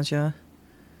nausea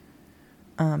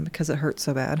because it hurts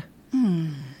so bad.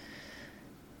 And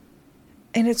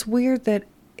it's weird that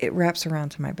it wraps around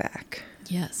to my back.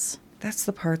 Yes. That's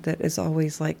the part that is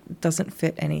always like, doesn't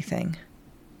fit anything.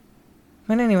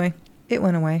 But anyway, it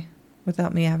went away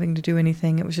without me having to do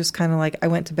anything. It was just kind of like, I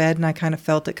went to bed and I kind of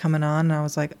felt it coming on. And I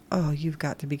was like, oh, you've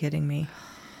got to be kidding me.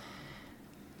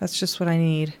 That's just what I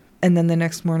need. And then the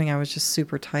next morning I was just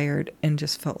super tired and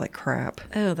just felt like crap.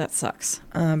 Oh, that sucks.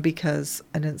 Because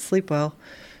I didn't sleep well.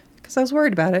 Because I was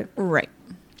worried about it. Right.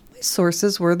 My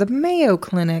sources were the Mayo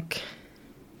Clinic.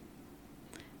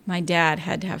 My dad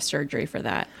had to have surgery for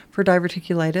that. For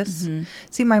diverticulitis.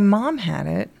 See, my mom had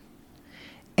it.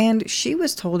 And she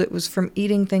was told it was from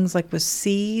eating things like with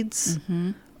seeds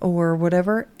or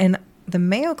whatever. And the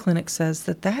Mayo Clinic says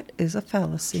that that is a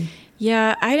fallacy.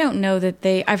 Yeah, I don't know that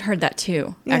I've heard that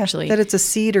too, actually. That it's a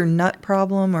seed or nut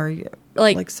problem or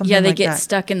like something like that. They get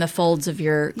stuck in the folds of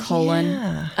your colon.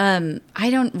 Yeah. I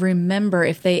don't remember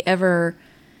if they ever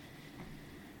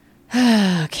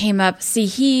came up.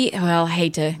 See, I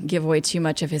hate to give away too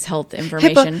much of his health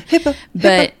information,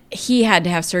 but he had to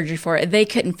have surgery for it. They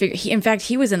couldn't figure. In fact,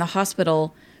 he was in the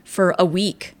hospital for a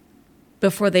week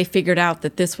before they figured out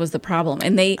that this was the problem.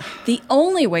 And the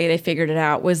only way they figured it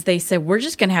out was they said, we're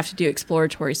just going to have to do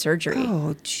exploratory surgery.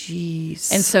 Oh,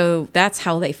 jeez. And so that's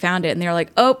how they found it. And they're like,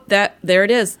 oh, there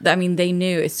it is. I mean, they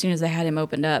knew as soon as they had him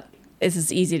opened up. This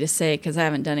is easy to say because I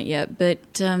haven't done it yet.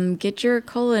 But get your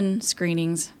colon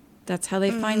screenings. That's how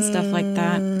they find stuff like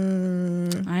that.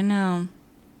 I know.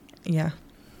 Yeah.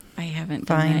 I haven't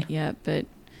done that yet,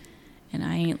 and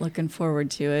I ain't looking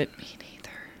forward to it. Me neither.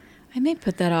 I may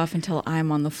put that off until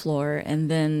I'm on the floor,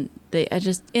 and then I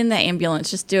just in the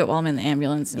ambulance. Just do it while I'm in the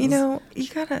ambulance. You know, you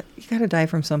gotta die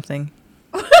from something.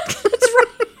 That's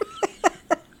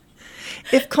right.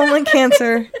 If colon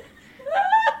cancer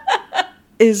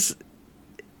is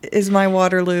my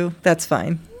Waterloo, that's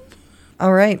fine.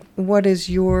 All right, what is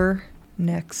your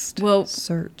next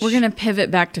search? We're gonna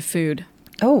pivot back to food.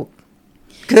 Oh,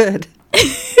 good.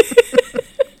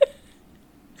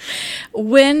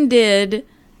 When did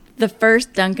the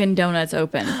first Dunkin' Donuts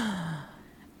open?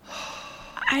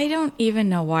 I don't even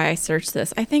know why I searched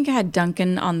this. I think I had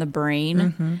Dunkin' on the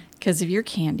brain because of your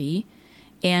candy.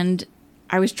 And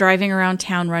I was driving around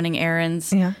town running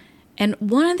errands. Yeah. And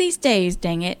one of these days,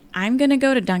 dang it, I'm going to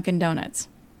go to Dunkin' Donuts.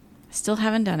 Still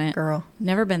haven't done it. Girl.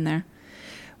 Never been there.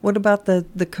 What about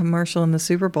the commercial in the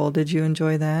Super Bowl? Did you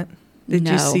enjoy that? Did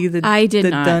No, you see the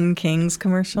not. Dun Kings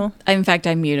commercial? In fact,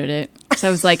 I muted it. So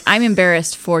I was like, I'm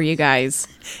embarrassed for you guys.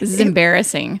 This is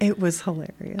embarrassing. It was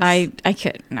hilarious. I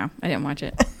could. No, I didn't watch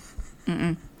it.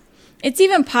 It's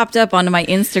even popped up onto my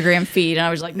Instagram feed, and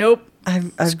I was like, nope.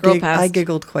 Scroll past. I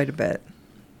giggled quite a bit.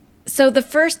 So the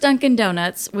first Dunkin'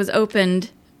 Donuts was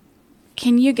opened.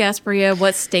 Can you guess, Bria,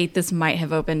 what state this might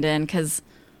have opened in? Because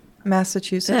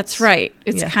Massachusetts. that's right.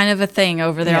 It's kind of a thing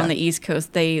over there on the East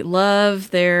Coast. They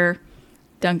love their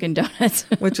Dunkin' Donuts.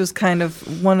 Which was kind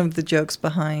of one of the jokes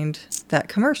behind that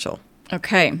commercial.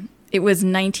 Okay. It was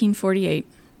 1948.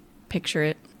 Picture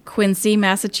it. Quincy,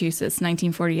 Massachusetts,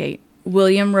 1948.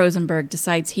 William Rosenberg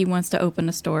decides he wants to open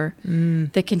a store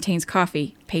that contains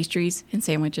coffee, pastries, and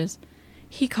sandwiches.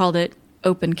 He called it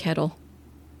Open Kettle.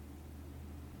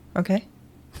 Okay.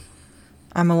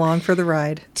 I'm along for the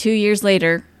ride. 2 years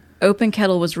later, Open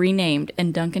Kettle was renamed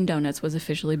and Dunkin' Donuts was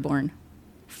officially born.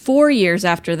 4 years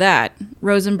after that,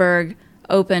 Rosenberg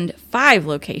opened 5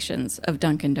 locations of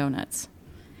Dunkin' Donuts.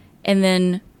 And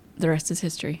then the rest is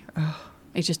history. Oh,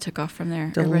 it just took off from there.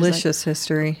 Delicious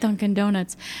history. Dunkin'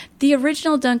 Donuts. The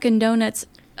original Dunkin' Donuts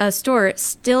store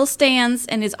still stands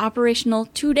and is operational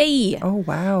today. Oh,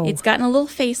 wow. It's gotten a little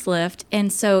facelift,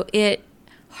 and so it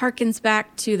harkens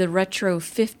back to the retro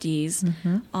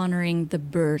 50s, honoring the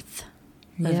birth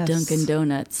of Dunkin'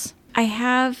 Donuts. I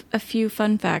have a few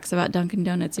fun facts about Dunkin'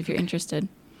 Donuts if you're interested.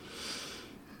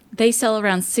 They sell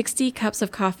around 60 cups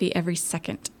of coffee every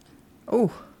second.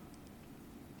 Oh.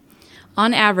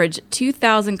 On average,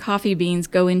 2,000 coffee beans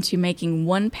go into making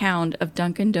 1 pound of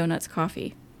Dunkin' Donuts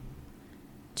coffee.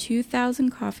 2,000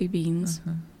 coffee beans,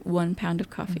 1 pound of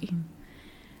coffee.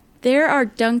 There are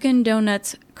Dunkin'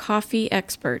 Donuts coffee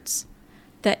experts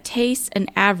that taste an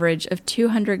average of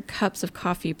 200 cups of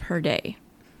coffee per day.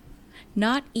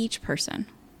 Not each person.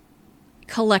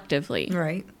 Collectively.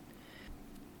 Right.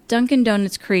 Dunkin'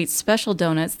 Donuts creates special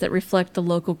donuts that reflect the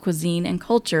local cuisine and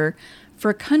culture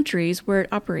for countries where it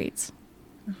operates.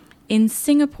 In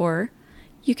Singapore,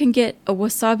 you can get a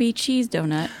wasabi cheese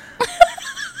donut.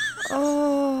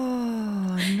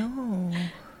 Oh, no.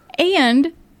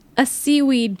 And a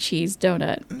seaweed cheese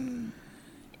donut.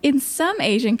 In some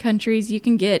Asian countries, you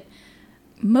can get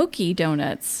mochi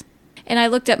donuts. And I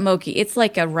looked up mochi. It's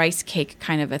like a rice cake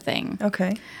kind of a thing.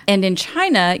 Okay. And in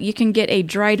China, you can get a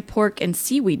dried pork and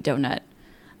seaweed donut.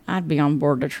 I'd be on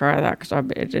board to try that because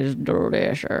it is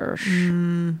delicious.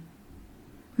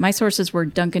 My sources were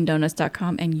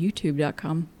DunkinDonuts.com and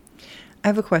YouTube.com. I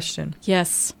have a question.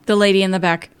 Yes, the lady in the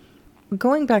back.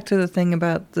 Going back to the thing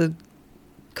about the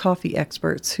coffee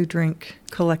experts who drink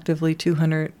collectively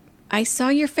 200. I saw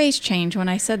your face change when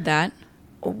I said that.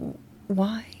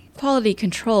 Why? Quality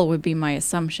control would be my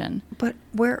assumption. But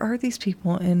where are these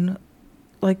people in,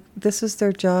 like, this is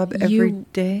their job every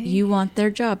day? You want their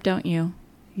job, don't you?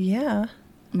 Yeah.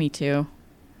 Me too.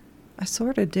 I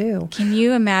sort of do. Can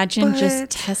you imagine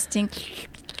just testing?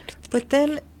 But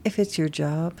then if it's your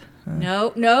job.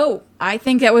 No. I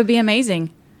think that would be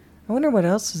amazing. I wonder what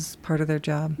else is part of their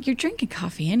job. You're drinking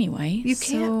coffee anyway. You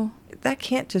can't. That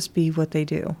can't just be what they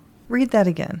do. Read that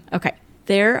again. Okay.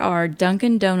 There are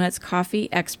Dunkin' Donuts coffee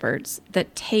experts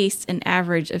that taste an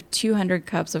average of 200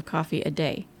 cups of coffee a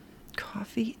day.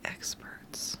 Coffee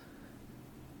experts.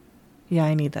 Yeah,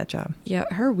 I need that job. Yeah,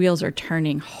 her wheels are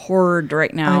turning hard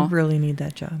right now. I really need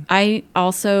that job.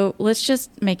 Let's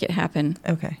just make it happen.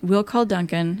 Okay. We'll call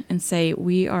Dunkin' and say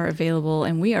we are available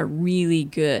and we are really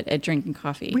good at drinking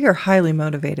coffee. We are highly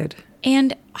motivated.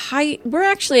 And we're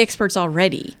actually experts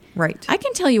already. Right. I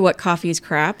can tell you what coffee is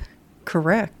crap.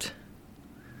 Correct.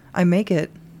 I make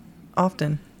it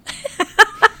often.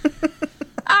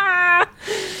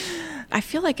 I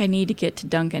feel like I need to get to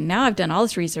Dunkin'. Now I've done all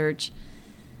this research.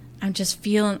 I'm just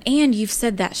feeling, and you've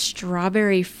said that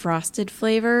strawberry frosted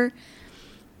flavor.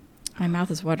 My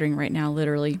mouth is watering right now,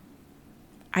 literally.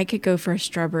 I could go for a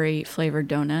strawberry flavored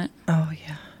donut. Oh,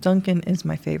 yeah. Dunkin' is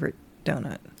my favorite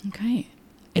donut. Okay.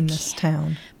 In this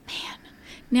town. Man.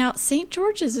 Now, St.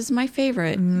 George's is my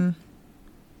favorite.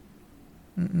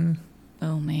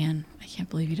 Oh, man. I can't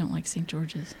believe you don't like St.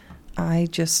 George's. I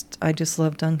just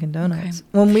love Dunkin' Donuts. Okay.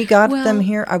 When we got them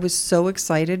here, I was so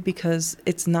excited because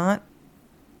it's not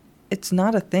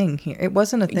a thing here. It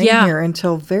wasn't a thing here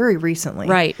until very recently.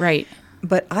 Right.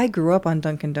 But I grew up on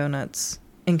Dunkin' Donuts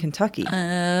in Kentucky.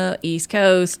 East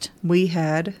Coast. We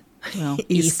had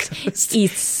East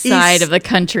side of the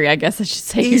country, I guess I should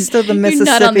say. East of the Mississippi.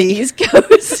 You're not on the East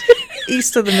Coast.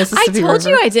 East of the Mississippi I told River.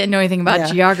 you I didn't know anything about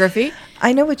geography.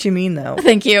 I know what you mean, though.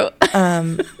 Thank you.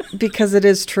 Because it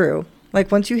is true.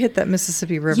 Like, once you hit that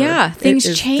Mississippi River, things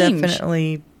it is change.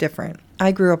 Definitely different.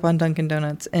 I grew up on Dunkin'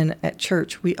 Donuts, and at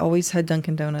church, we always had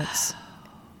Dunkin' Donuts,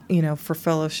 for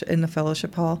fellowship in the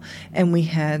fellowship hall. And we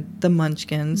had the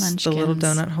munchkins, the little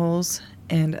donut holes.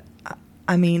 And,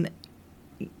 I mean,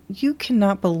 you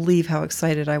cannot believe how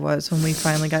excited I was when we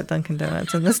finally got Dunkin'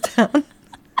 Donuts in this town.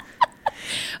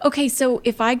 Okay, so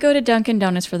if I go to Dunkin'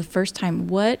 Donuts for the first time,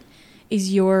 what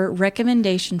is your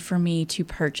recommendation for me to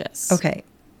purchase? Okay.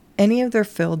 Any of their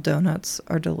filled donuts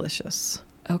are delicious.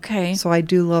 Okay. So I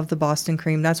do love the Boston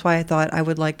cream. That's why I thought I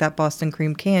would like that Boston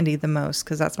cream candy the most,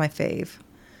 because that's my fave.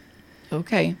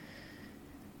 Okay.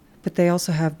 But they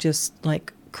also have just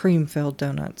like cream-filled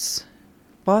donuts.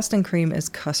 Boston cream is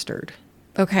custard.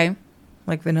 Okay.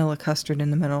 Like vanilla custard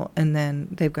in the middle. And then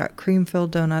they've got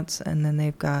cream-filled donuts, and then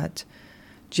they've got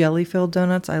jelly-filled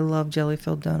donuts. I love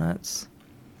jelly-filled donuts.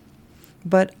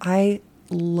 But I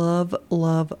love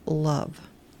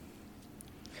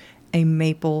a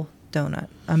maple donut,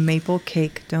 a maple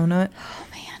cake donut,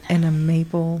 and a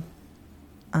maple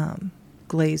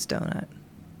glazed donut.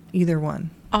 Either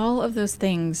one. All of those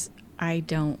things I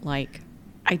don't like.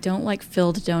 I don't like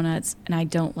filled donuts, and I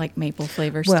don't like maple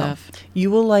flavor stuff. You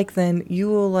will like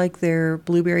their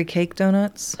blueberry cake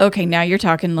donuts. Okay, now you're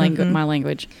talking my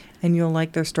language. And you'll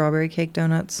like their strawberry cake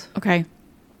donuts. Okay.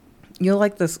 You'll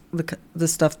like the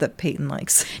stuff that Peyton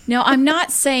likes. Now, I'm not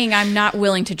saying I'm not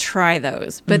willing to try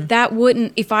those, but that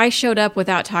wouldn't, if I showed up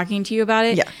without talking to you about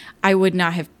it, I would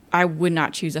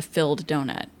not choose a filled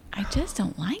donut. I just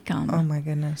don't like them. Oh, my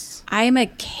goodness. I'm a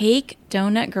cake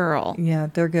donut girl. Yeah,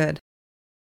 they're good.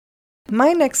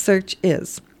 My next search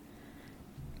is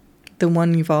the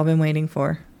one you've all been waiting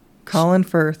for. Colin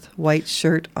Firth white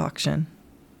shirt auction.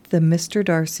 The Mr.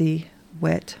 Darcy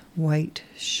wet white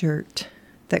shirt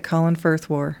that Colin Firth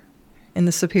wore in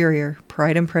the Superior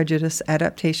Pride and Prejudice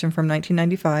adaptation from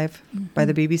 1995 by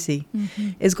the BBC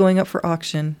is going up for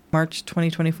auction March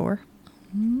 2024.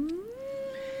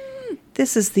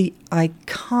 This is the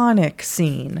iconic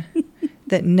scene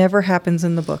that never happens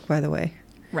in the book, by the way.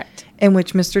 Right. In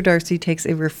which Mr. Darcy takes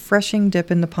a refreshing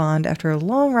dip in the pond after a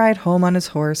long ride home on his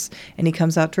horse, and he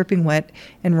comes out dripping wet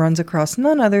and runs across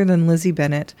none other than Lizzie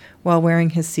Bennet while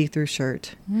wearing his see-through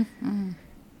shirt. Mm-hmm.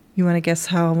 You want to guess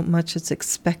how much it's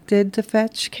expected to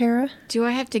fetch, Kara? Do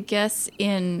I have to guess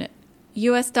in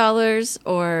U.S. dollars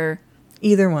or...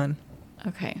 Either one.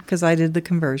 Okay. Because I did the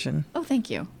conversion. Oh, thank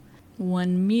you. $1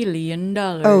 million.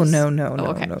 Oh, no.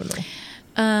 Okay.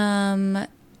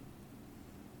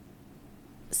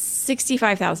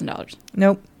 $65,000.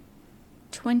 Nope.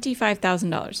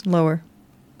 $25,000. Lower.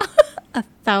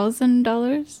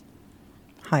 $1,000.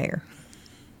 Higher.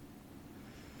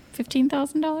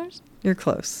 $15,000. You're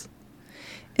close.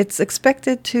 It's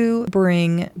expected to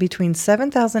bring between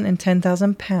 7,000 and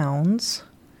 10,000 pounds,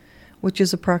 which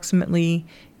is approximately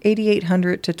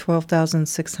 $8,800 to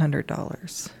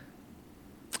 $12,600.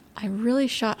 I really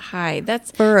shot high.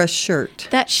 That's for a shirt.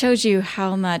 That shows you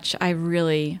how much I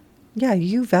really... Yeah,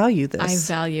 you value this. I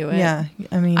value it. Yeah,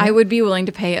 I mean... I would be willing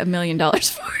to pay $1 million for it.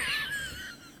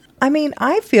 I mean,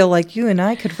 I feel like you and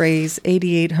I could raise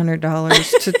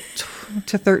 $8,800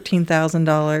 to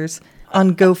 $13,000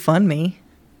 on GoFundMe.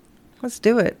 Let's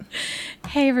do it.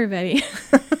 Hey, everybody.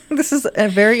 This is a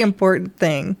very important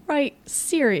thing. Right.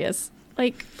 Serious.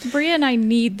 Like, Bria and I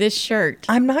need this shirt.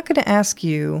 I'm not going to ask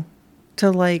you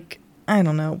to, like, I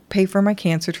don't know, pay for my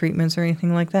cancer treatments or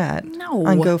anything like that. No.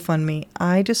 On GoFundMe.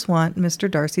 I just want Mr.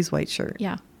 Darcy's white shirt.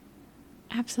 Yeah.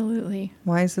 Absolutely.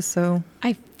 Why is this so?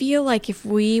 I feel like if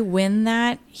we win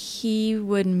that,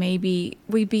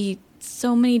 we'd be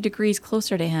so many degrees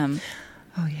closer to him.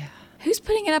 Oh, yeah. Who's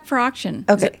putting it up for auction?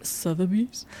 Okay. Is it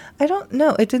Sotheby's? I don't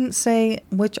know. It didn't say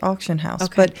which auction house,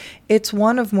 okay. But it's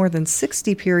one of more than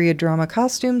 60 period drama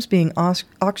costumes being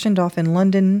auctioned off in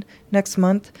London next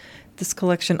month. This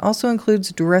collection also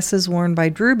includes dresses worn by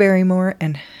Drew Barrymore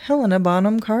and Helena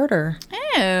Bonham Carter.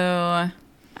 Oh,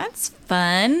 that's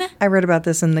fun. I read about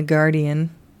this in The Guardian.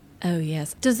 Oh,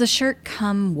 yes. Does the shirt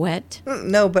come wet?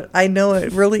 No, but I know a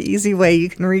really easy way you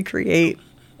can recreate.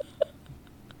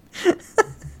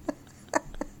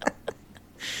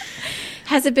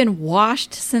 Has it been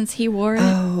washed since he wore it?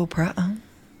 Oh,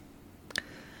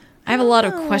 I have a lot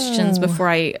of questions before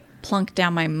I plunk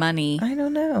down my money. I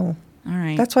don't know. All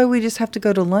right. That's why we just have to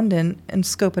go to London and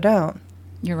scope it out.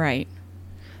 You're right.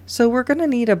 So we're going to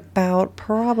need about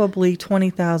probably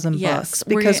 $20,000 yes,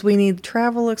 because we need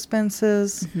travel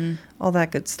expenses, all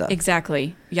that good stuff.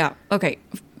 Exactly. Yeah. Okay.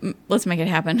 Let's make it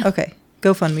happen. Okay.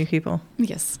 GoFundMe, people.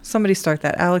 Yes. Somebody start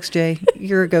that. Alex J.,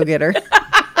 you're a go-getter.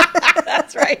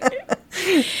 That's right.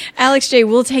 Alex J.,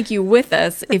 we'll take you with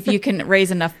us if you can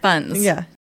raise enough funds. Yeah.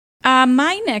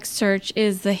 My next search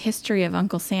is the history of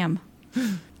Uncle Sam.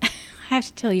 I have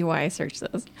to tell you why I searched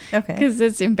this. Okay. Because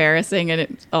it's embarrassing and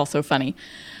it's also funny.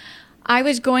 I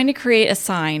was going to create a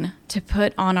sign to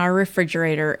put on our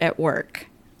refrigerator at work.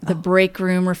 The break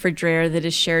room refrigerator that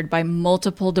is shared by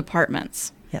multiple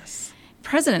departments. Yes.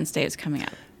 President's Day is coming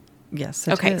up. Yes,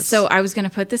 it Okay, is. so I was going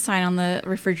to put this sign on the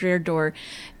refrigerator door,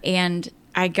 and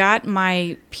I got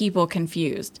my people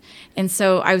confused. And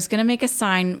so I was going to make a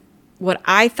sign, what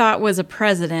I thought was a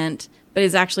president, but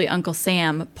is actually Uncle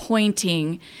Sam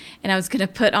pointing. And I was going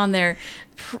to put on there,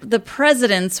 the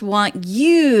presidents want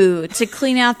you to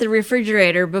clean out the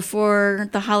refrigerator before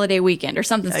the holiday weekend or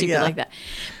something stupid like that.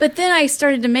 But then I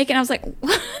started to make it, and I was like,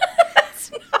 what?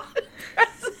 That's not a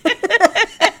president.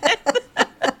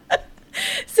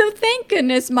 So thank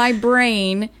goodness my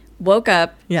brain woke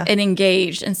up and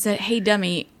engaged and said, hey,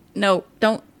 dummy, no,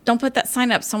 don't put that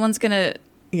sign up. Someone's going to,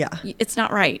 it's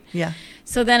not right. Yeah.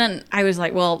 So then I was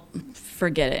like, well,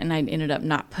 forget it. And I ended up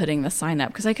not putting the sign up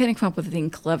because I couldn't come up with anything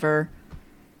clever,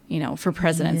 for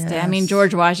President's Day. I mean,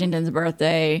 George Washington's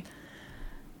birthday,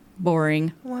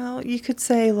 boring. Well, you could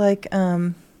say like,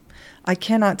 I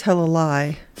cannot tell a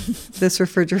lie. This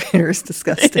refrigerator is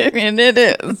disgusting. And it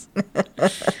is.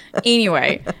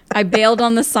 Anyway, I bailed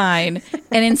on the sign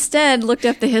and instead looked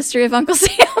up the history of Uncle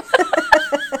Sam.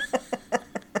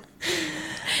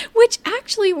 Which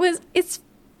actually it's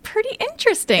pretty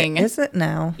interesting. Is it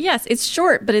now? Yes, it's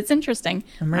short, but it's interesting.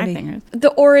 I'm ready.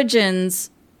 The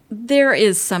origins There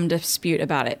is some dispute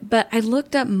about it, but I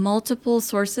looked up multiple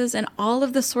sources and all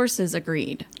of the sources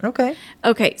agreed. Okay.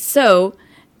 Okay, so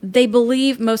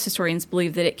most historians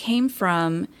believe that it came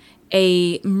from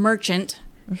a merchant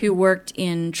who worked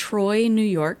in Troy, New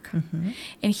York,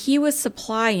 and he was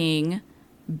supplying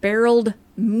barreled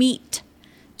meat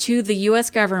to the U.S.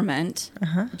 government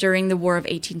during the War of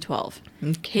 1812.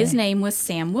 Okay. His name was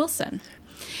Sam Wilson.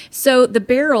 So the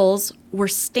barrels were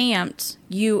stamped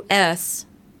U.S.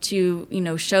 to,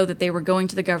 show that they were going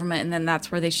to the government, and then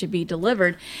that's where they should be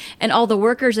delivered. And all the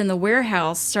workers in the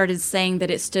warehouse started saying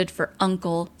that it stood for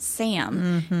Uncle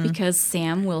Sam because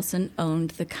Sam Wilson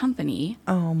owned the company.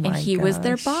 Oh, my And he was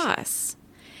their boss.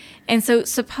 And so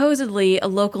supposedly a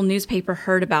local newspaper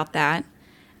heard about that,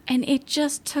 and it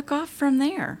just took off from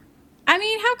there. I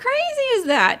mean, how crazy is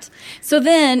that? So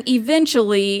then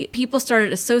eventually people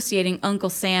started associating Uncle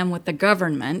Sam with the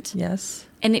government. Yes.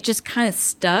 And it just kind of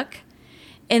stuck.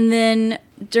 And then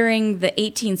during the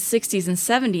 1860s and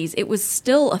 70s, it was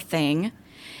still a thing.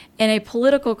 And a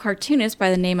political cartoonist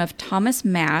by the name of Thomas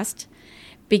Mast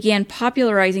began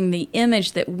popularizing the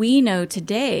image that we know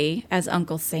today as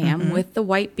Uncle Sam with the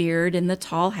white beard and the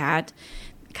tall hat.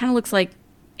 Kind of looks like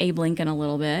Abe Lincoln a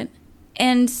little bit.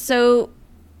 And so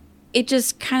it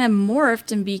just kind of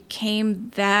morphed and became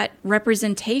that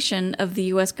representation of the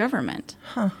U.S. government.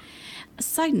 Huh. A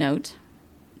side note,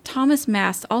 Thomas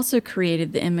Mast also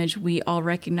created the image we all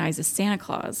recognize as Santa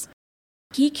Claus.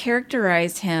 He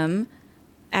characterized him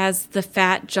as the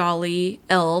fat, jolly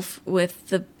elf with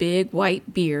the big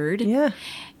white beard. Yeah.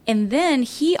 And then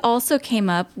he also came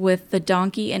up with the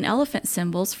donkey and elephant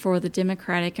symbols for the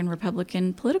Democratic and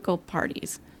Republican political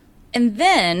parties. And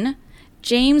then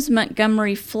James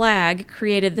Montgomery Flagg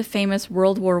created the famous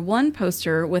World War I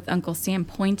poster with Uncle Sam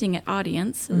pointing at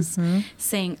audiences,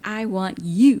 saying, "I want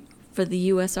you for the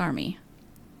U.S. Army."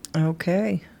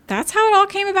 Okay. That's how it all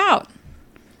came about.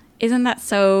 Isn't that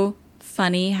so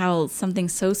funny how something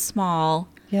so small...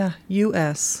 Yeah.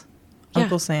 U.S. Yeah.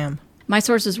 Uncle Sam. My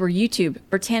sources were YouTube,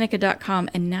 Britannica.com,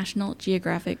 and National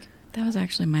Geographic. That was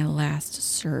actually my last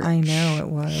search. I know it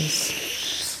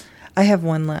was. I have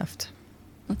one left.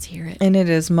 Let's hear it. And it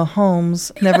is Mahomes'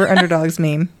 Never Underdogs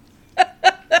meme.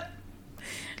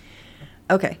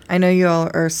 Okay, I know you all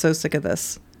are so sick of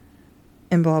this.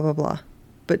 And blah, blah, blah.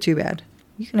 But too bad.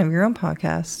 You can have your own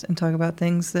podcast and talk about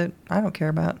things that I don't care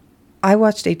about. I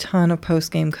watched a ton of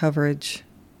post-game coverage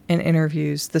and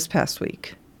interviews this past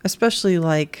week. Especially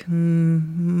like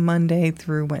Monday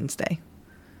through Wednesday.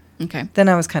 Okay. Then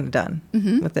I was kind of done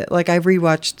with it. Like I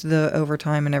rewatched the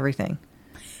overtime and everything.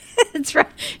 That's right.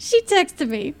 She texted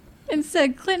me and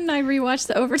said, "Clint and I rewatched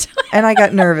the overtime." And I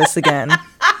got nervous again.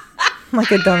 Like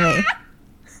a dummy.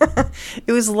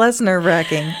 It was less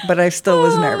nerve-wracking, but I still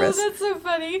was nervous. That's so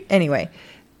funny. Anyway,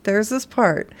 there's this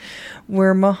part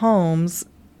where Mahomes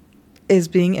is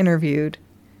being interviewed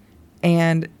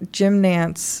and Jim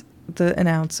Nantz, the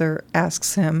announcer,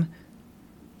 asks him,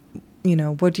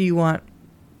 what do you want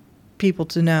people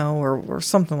to know or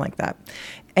something like that.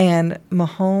 And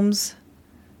Mahomes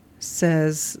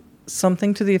says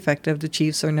something to the effect of the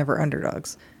Chiefs are never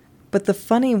underdogs. But the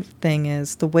funny thing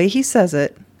is the way he says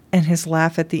it and his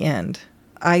laugh at the end.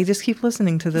 I just keep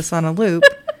listening to this on a loop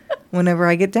whenever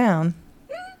I get down,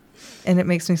 and it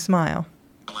makes me smile.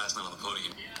 Last night on the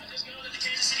podium. Yeah, just know that the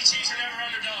Kansas City Chiefs are never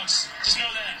underdogs. Just know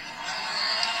that.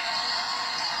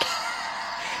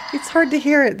 It's hard to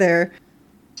hear it there.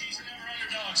 Chiefs are never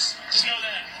underdogs. Just know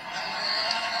that.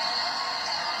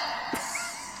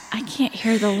 I can't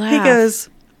hear the laugh. He goes,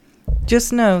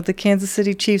 just know the Kansas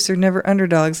City Chiefs are never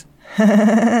underdogs.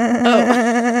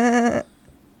 Oh.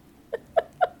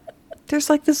 There's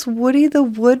like this Woody the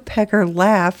Woodpecker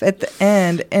laugh at the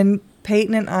end, and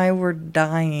Peyton and I were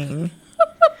dying.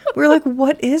 We were like,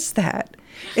 what is that?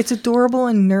 It's adorable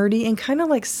and nerdy and kind of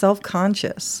like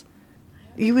self-conscious.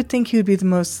 You would think he would be the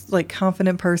most like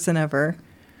confident person ever,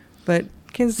 but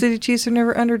Kansas City Chiefs are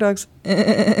never underdogs.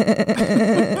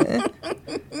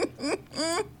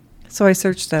 So I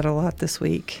searched that a lot this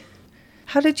week.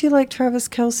 How did you like Travis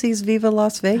Kelce's Viva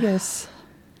Las Vegas?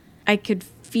 I could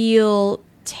feel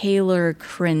Taylor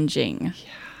cringing. Yeah.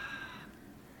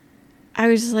 I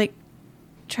was just like,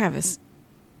 Travis,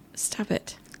 stop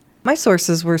it. My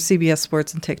sources were CBS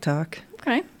Sports and TikTok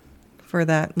Okay. for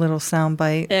that little sound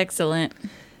bite. Excellent.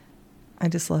 I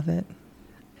just love it.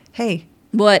 Hey,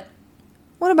 What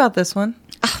about this one?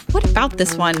 What about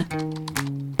this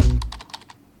one?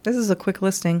 This is a quick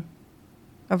listing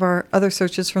of our other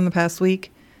searches from the past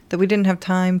week that we didn't have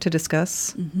time to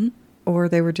discuss, or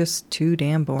they were just too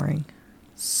damn boring.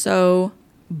 So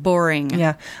boring.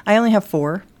 Yeah, I only have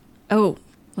 4. Oh,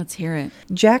 Let's hear it.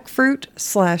 Jackfruit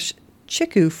 /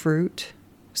 chiku fruit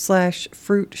 /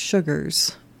 fruit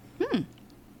sugars.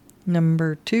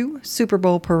 Number 2, Super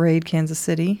Bowl parade, Kansas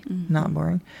City. Not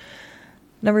boring.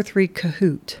 Number 3,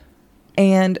 Kahoot.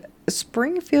 And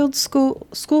Springfield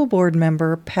school board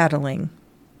member paddling.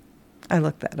 I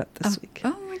looked that up this week.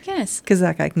 Oh my goodness. Because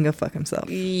that guy can go fuck himself.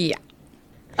 Yeah.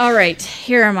 All right,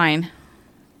 here are mine.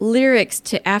 Lyrics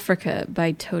to Africa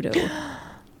by Toto.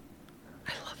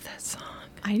 I love that song.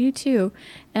 I do too.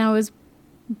 And I was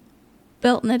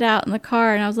belting it out in the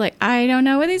car, and I was like, I don't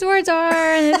know what these words are,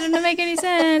 and it doesn't make any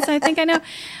sense. I think I know.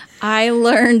 I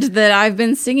learned that I've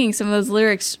been singing some of those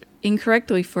lyrics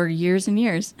incorrectly for years and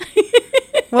years.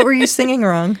 What were you singing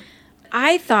wrong?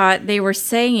 I thought they were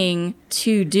saying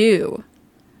to do.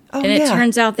 Oh, And it yeah.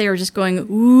 turns out they were just going,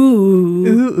 ooh.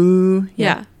 Ooh, ooh.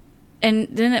 Yeah. And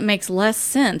then it makes less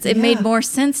sense. It Yeah. made more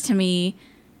sense to me.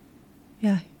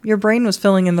 Yeah. Your brain was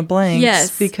filling in the blanks.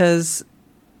 Yes. Because...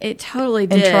 It totally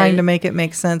did. and trying to make it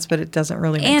make sense, but it doesn't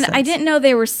really make and sense. I didn't know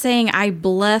they were saying I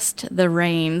blessed the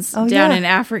rains down yeah. in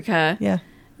Africa. Yeah.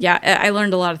 Yeah, I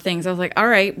learned a lot of things. I was like, all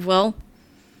right, well,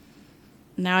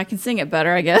 now I can sing it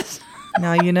better, I guess.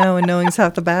 Now you know, and knowing's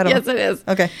half the battle. Yes, it is.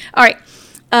 Okay. All right.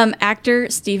 Actor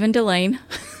Stephen Delane.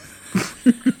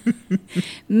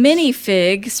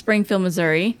 Minifig, Springfield,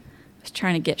 Missouri. I was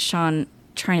trying to get Sean,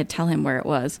 trying to tell him where it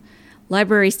was.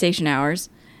 Library station hours.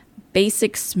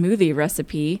 Basic smoothie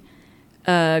recipe.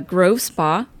 Grove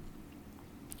Spa.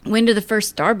 When did the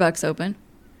first Starbucks open?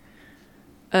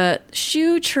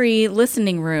 Shoe Tree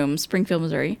Listening Room, Springfield,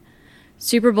 Missouri.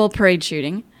 Super Bowl parade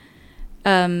shooting.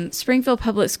 Springfield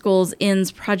Public Schools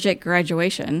ends project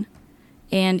graduation.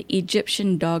 And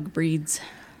Egyptian dog breeds.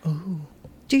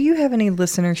 Do you have any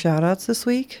listener shout-outs this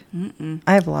week?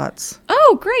 I have lots.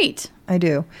 Oh, great. I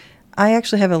do. I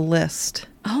actually have a list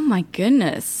Oh, my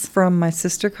goodness. from my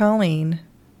sister Colleen.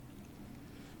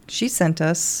 She sent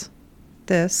us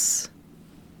this.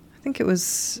 I think it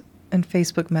was in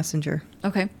Facebook Messenger.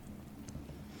 Okay.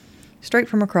 Straight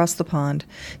from across the pond.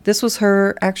 This was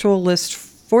her actual list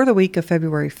for the week of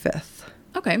February 5th.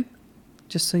 Okay.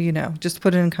 Just so you know. Just to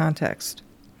put it in context.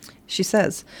 She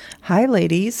says, "Hi,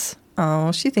 ladies."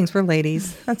 Oh, she thinks we're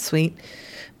ladies. That's sweet.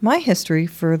 My history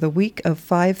for the week of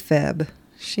 5 Feb.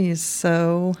 She is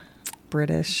so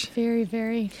British. Very,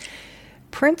 very.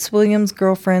 Prince William's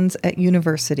girlfriends at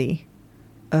university.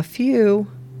 A few.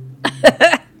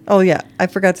 Oh, yeah. I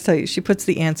forgot to tell you. She puts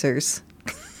the answers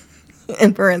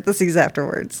in parentheses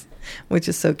afterwards, which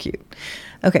is so cute.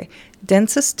 Okay.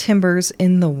 Densest timbers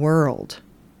in the world.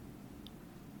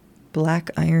 Black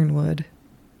ironwood.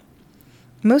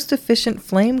 Most efficient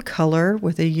flame color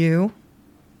with a U.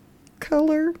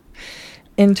 Color.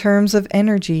 In terms of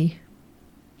energy.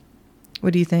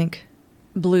 What do you think?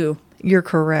 Blue. You're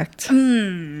correct.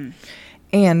 And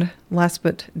last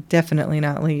but definitely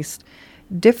not least,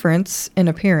 difference in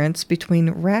appearance between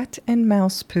rat and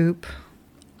mouse poop.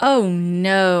 Oh,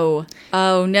 no.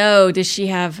 Oh, no. Does she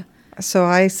have... So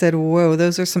I said, whoa,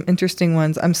 those are some interesting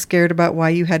ones. I'm scared about why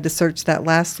you had to search that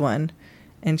last one.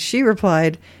 And she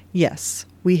replied, yes,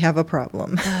 we have a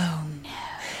problem. Oh, no.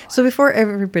 So before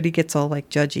everybody gets all like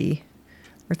judgy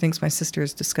or thinks my sister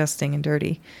is disgusting and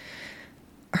dirty,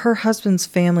 her husband's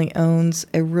family owns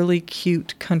a really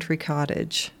cute country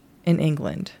cottage in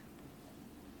England,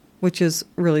 which is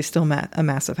really still a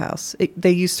massive house.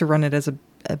 They used to run it as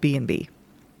a B&B.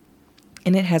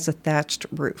 And it has a thatched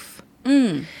roof.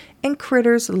 And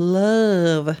critters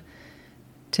love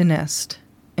to nest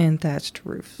in thatched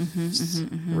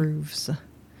roofs.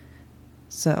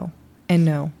 So, and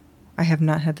no, I have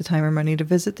not had the time or money to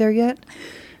visit there yet.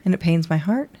 And it pains my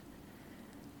heart.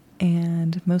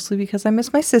 And mostly because I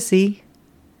miss my sissy.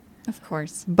 Of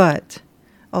course. But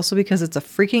also because it's a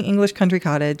freaking English country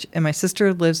cottage. And my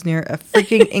sister lives near a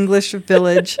freaking English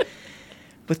village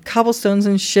with cobblestones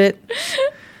and shit.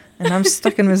 And I'm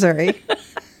stuck in Missouri.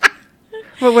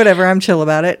 But whatever, I'm chill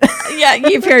about it. Yeah,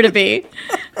 you appear to be.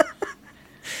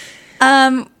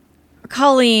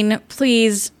 Colleen,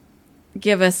 please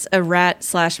give us a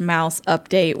rat/mouse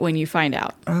update when you find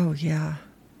out. Oh, yeah.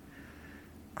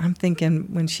 I'm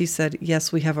thinking when she said,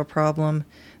 yes, we have a problem,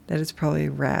 that it's probably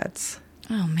rats.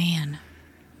 Oh, man.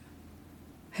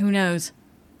 Who knows?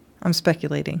 I'm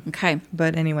speculating. Okay.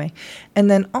 But anyway.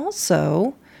 And then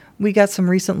also, we got some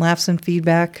recent laughs and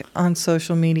feedback on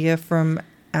social media from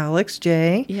Alex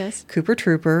J. Yes. Cooper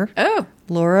Trooper. Oh.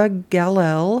 Laura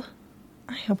Gallel.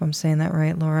 I hope I'm saying that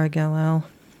right, Laura Gallel.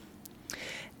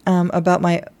 About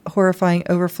my horrifying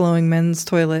overflowing men's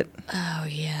toilet Oh,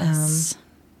 yes.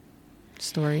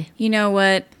 story. You know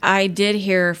what? I did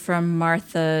hear from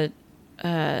Martha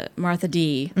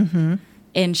D.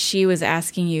 and she was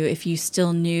asking you if you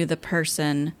still knew the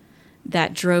person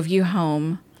that drove you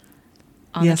home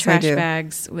on Yes, the trash I do.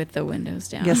 bags with the windows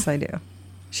down. Yes, I do.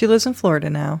 She lives in Florida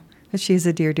now, but she's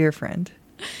a dear, dear friend.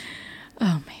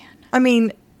 Oh, man. I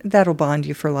mean, that'll bond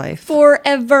you for life.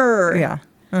 Forever.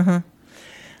 Yeah.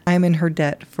 I'm in her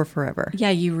debt for forever. Yeah,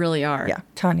 you really are. Yeah.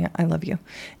 Tanya, I love you.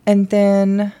 And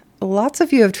then lots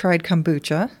of you have tried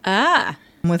kombucha Ah,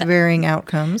 with varying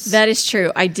outcomes. that is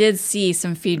true. I did see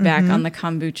some feedback on the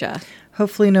kombucha.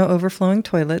 Hopefully no overflowing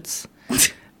toilets.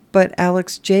 But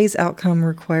Alex J's outcome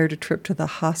required a trip to the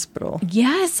hospital.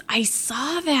 Yes, I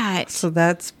saw that. So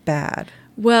that's bad.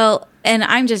 Well, and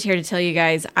I'm just here to tell you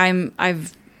guys,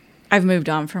 I've moved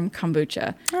on from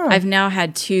kombucha. Oh. I've now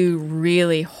had 2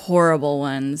 really horrible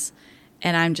ones,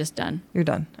 and I'm just done. You're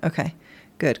done. Okay.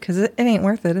 Good. Because it ain't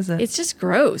worth it, is it? It's just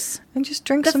gross. And just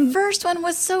drink The some. first one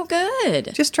was so good.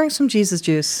 Just drink some Jesus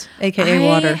juice, aka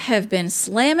water. I have been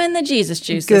slamming the Jesus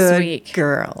juice Good this week.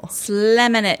 girl.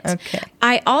 Slamming it. Okay.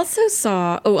 I also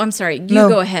saw. Oh, I'm sorry. You No.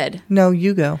 go ahead. No,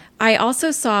 you go. I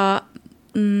also saw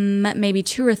maybe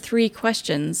 2 or 3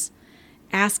 questions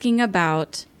asking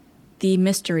about the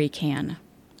mystery can.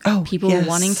 Oh, People yes.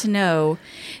 wanting to know,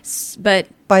 but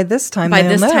By this time, by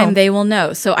they'll this know. time they will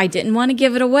know. So I didn't want to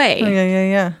give it away. Oh,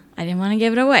 yeah. I didn't want to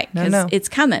give it away No, because no. it's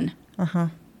coming.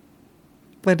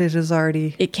 But it is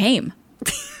already. It came.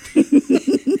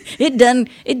 It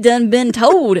done been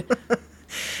told.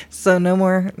 So no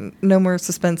more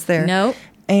suspense there. Nope.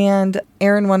 And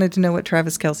Aaron wanted to know what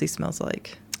Travis Kelce smells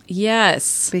like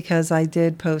Yes. because I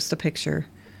did post a picture,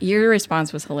 Your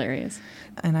response was hilarious.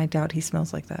 and I doubt he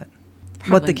smells like that. What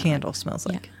Probably the not. candle smells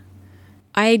like.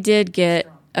 I did get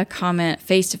a comment,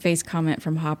 face-to-face comment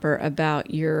from Hopper about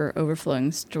your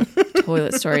overflowing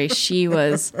toilet story. She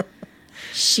was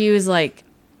like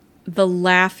the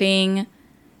laughing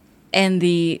and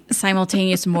the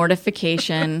simultaneous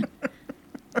mortification.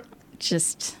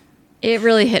 Just, it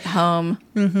really hit home.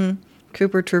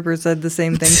 Cooper Trooper said the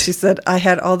same thing. She said, I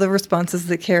had all the responses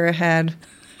that Kara had.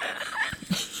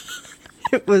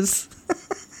 It was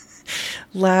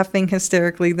laughing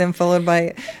hysterically, then followed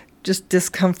by just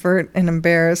discomfort and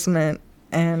embarrassment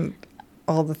and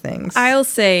all the things. I'll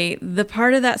say the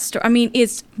part of that story, I mean,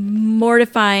 it's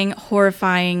mortifying,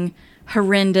 horrifying,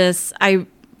 horrendous. I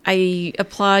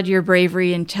applaud your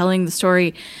bravery in telling the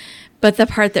story, but the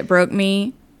part that broke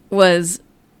me was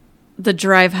the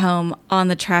drive home on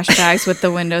the trash bags with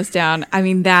the windows down. I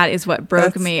mean, that is what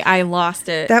broke me. I lost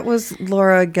it. That was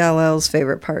Laura Gallo's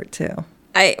favorite part, too.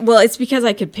 Well, it's because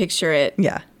I could picture it.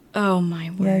 Yeah. Oh,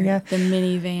 my word. Yeah. The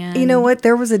minivan. You know what?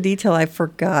 There was a detail I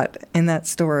forgot in that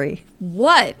story.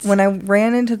 What? When I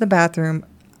ran into the bathroom,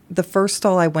 the first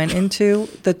stall I went into,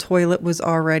 the toilet was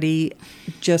already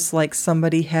just like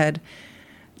somebody had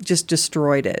just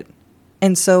destroyed it.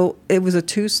 And so it was a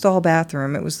 2-stall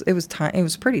bathroom. It was tiny. It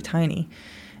was pretty tiny.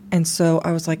 And so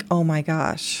I was like, "Oh my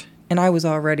gosh." And I was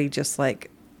already just like,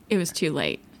 It was too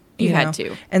late. You had know.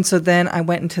 to. And so then I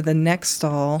went into the next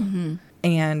stall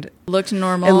and Looked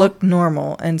normal. it looked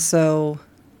normal. And so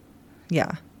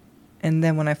yeah. And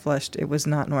then when I flushed, it was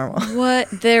not normal. What?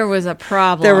 There was a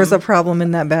problem. There was a problem in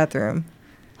that bathroom.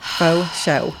 Faux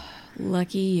show.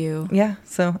 Lucky you. Yeah.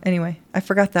 So anyway, I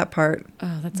forgot that part.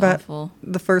 Oh, that's But awful.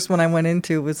 the first one I went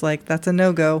into was like, that's a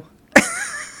no-go.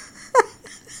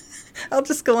 I'll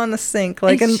just go on the sink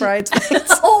like in Bridesmaids.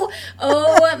 Oh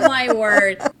my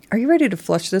word. Are you ready to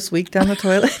flush this week down the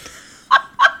toilet?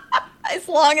 As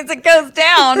long as it goes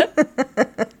down.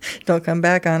 Don't come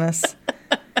back on us.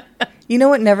 You know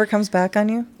what never comes back on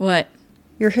you? What?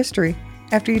 Your history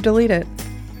after you delete it.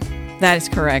 That is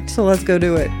correct. So let's go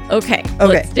do it. Okay.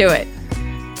 Let's do it.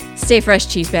 Stay fresh,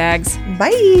 cheese bags.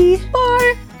 Bye.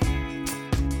 Bye.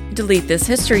 Delete This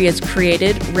History is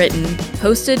created, written,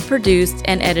 hosted, produced,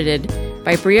 and edited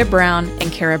by Bria Brown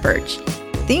and Kara Birch.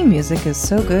 Theme music is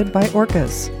So Good by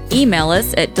Orcas. Email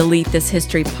us at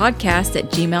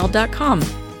deletethishistorypodcast@gmail.com.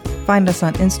 Find us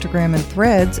on Instagram and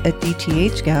Threads at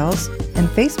DTHGals and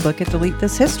Facebook at Delete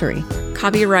This History.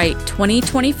 Copyright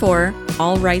 2024,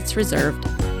 all rights reserved.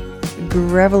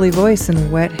 Gravelly voice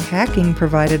and wet hacking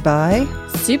provided by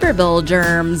Super Bowl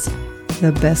germs.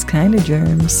 the best kind of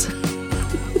germs.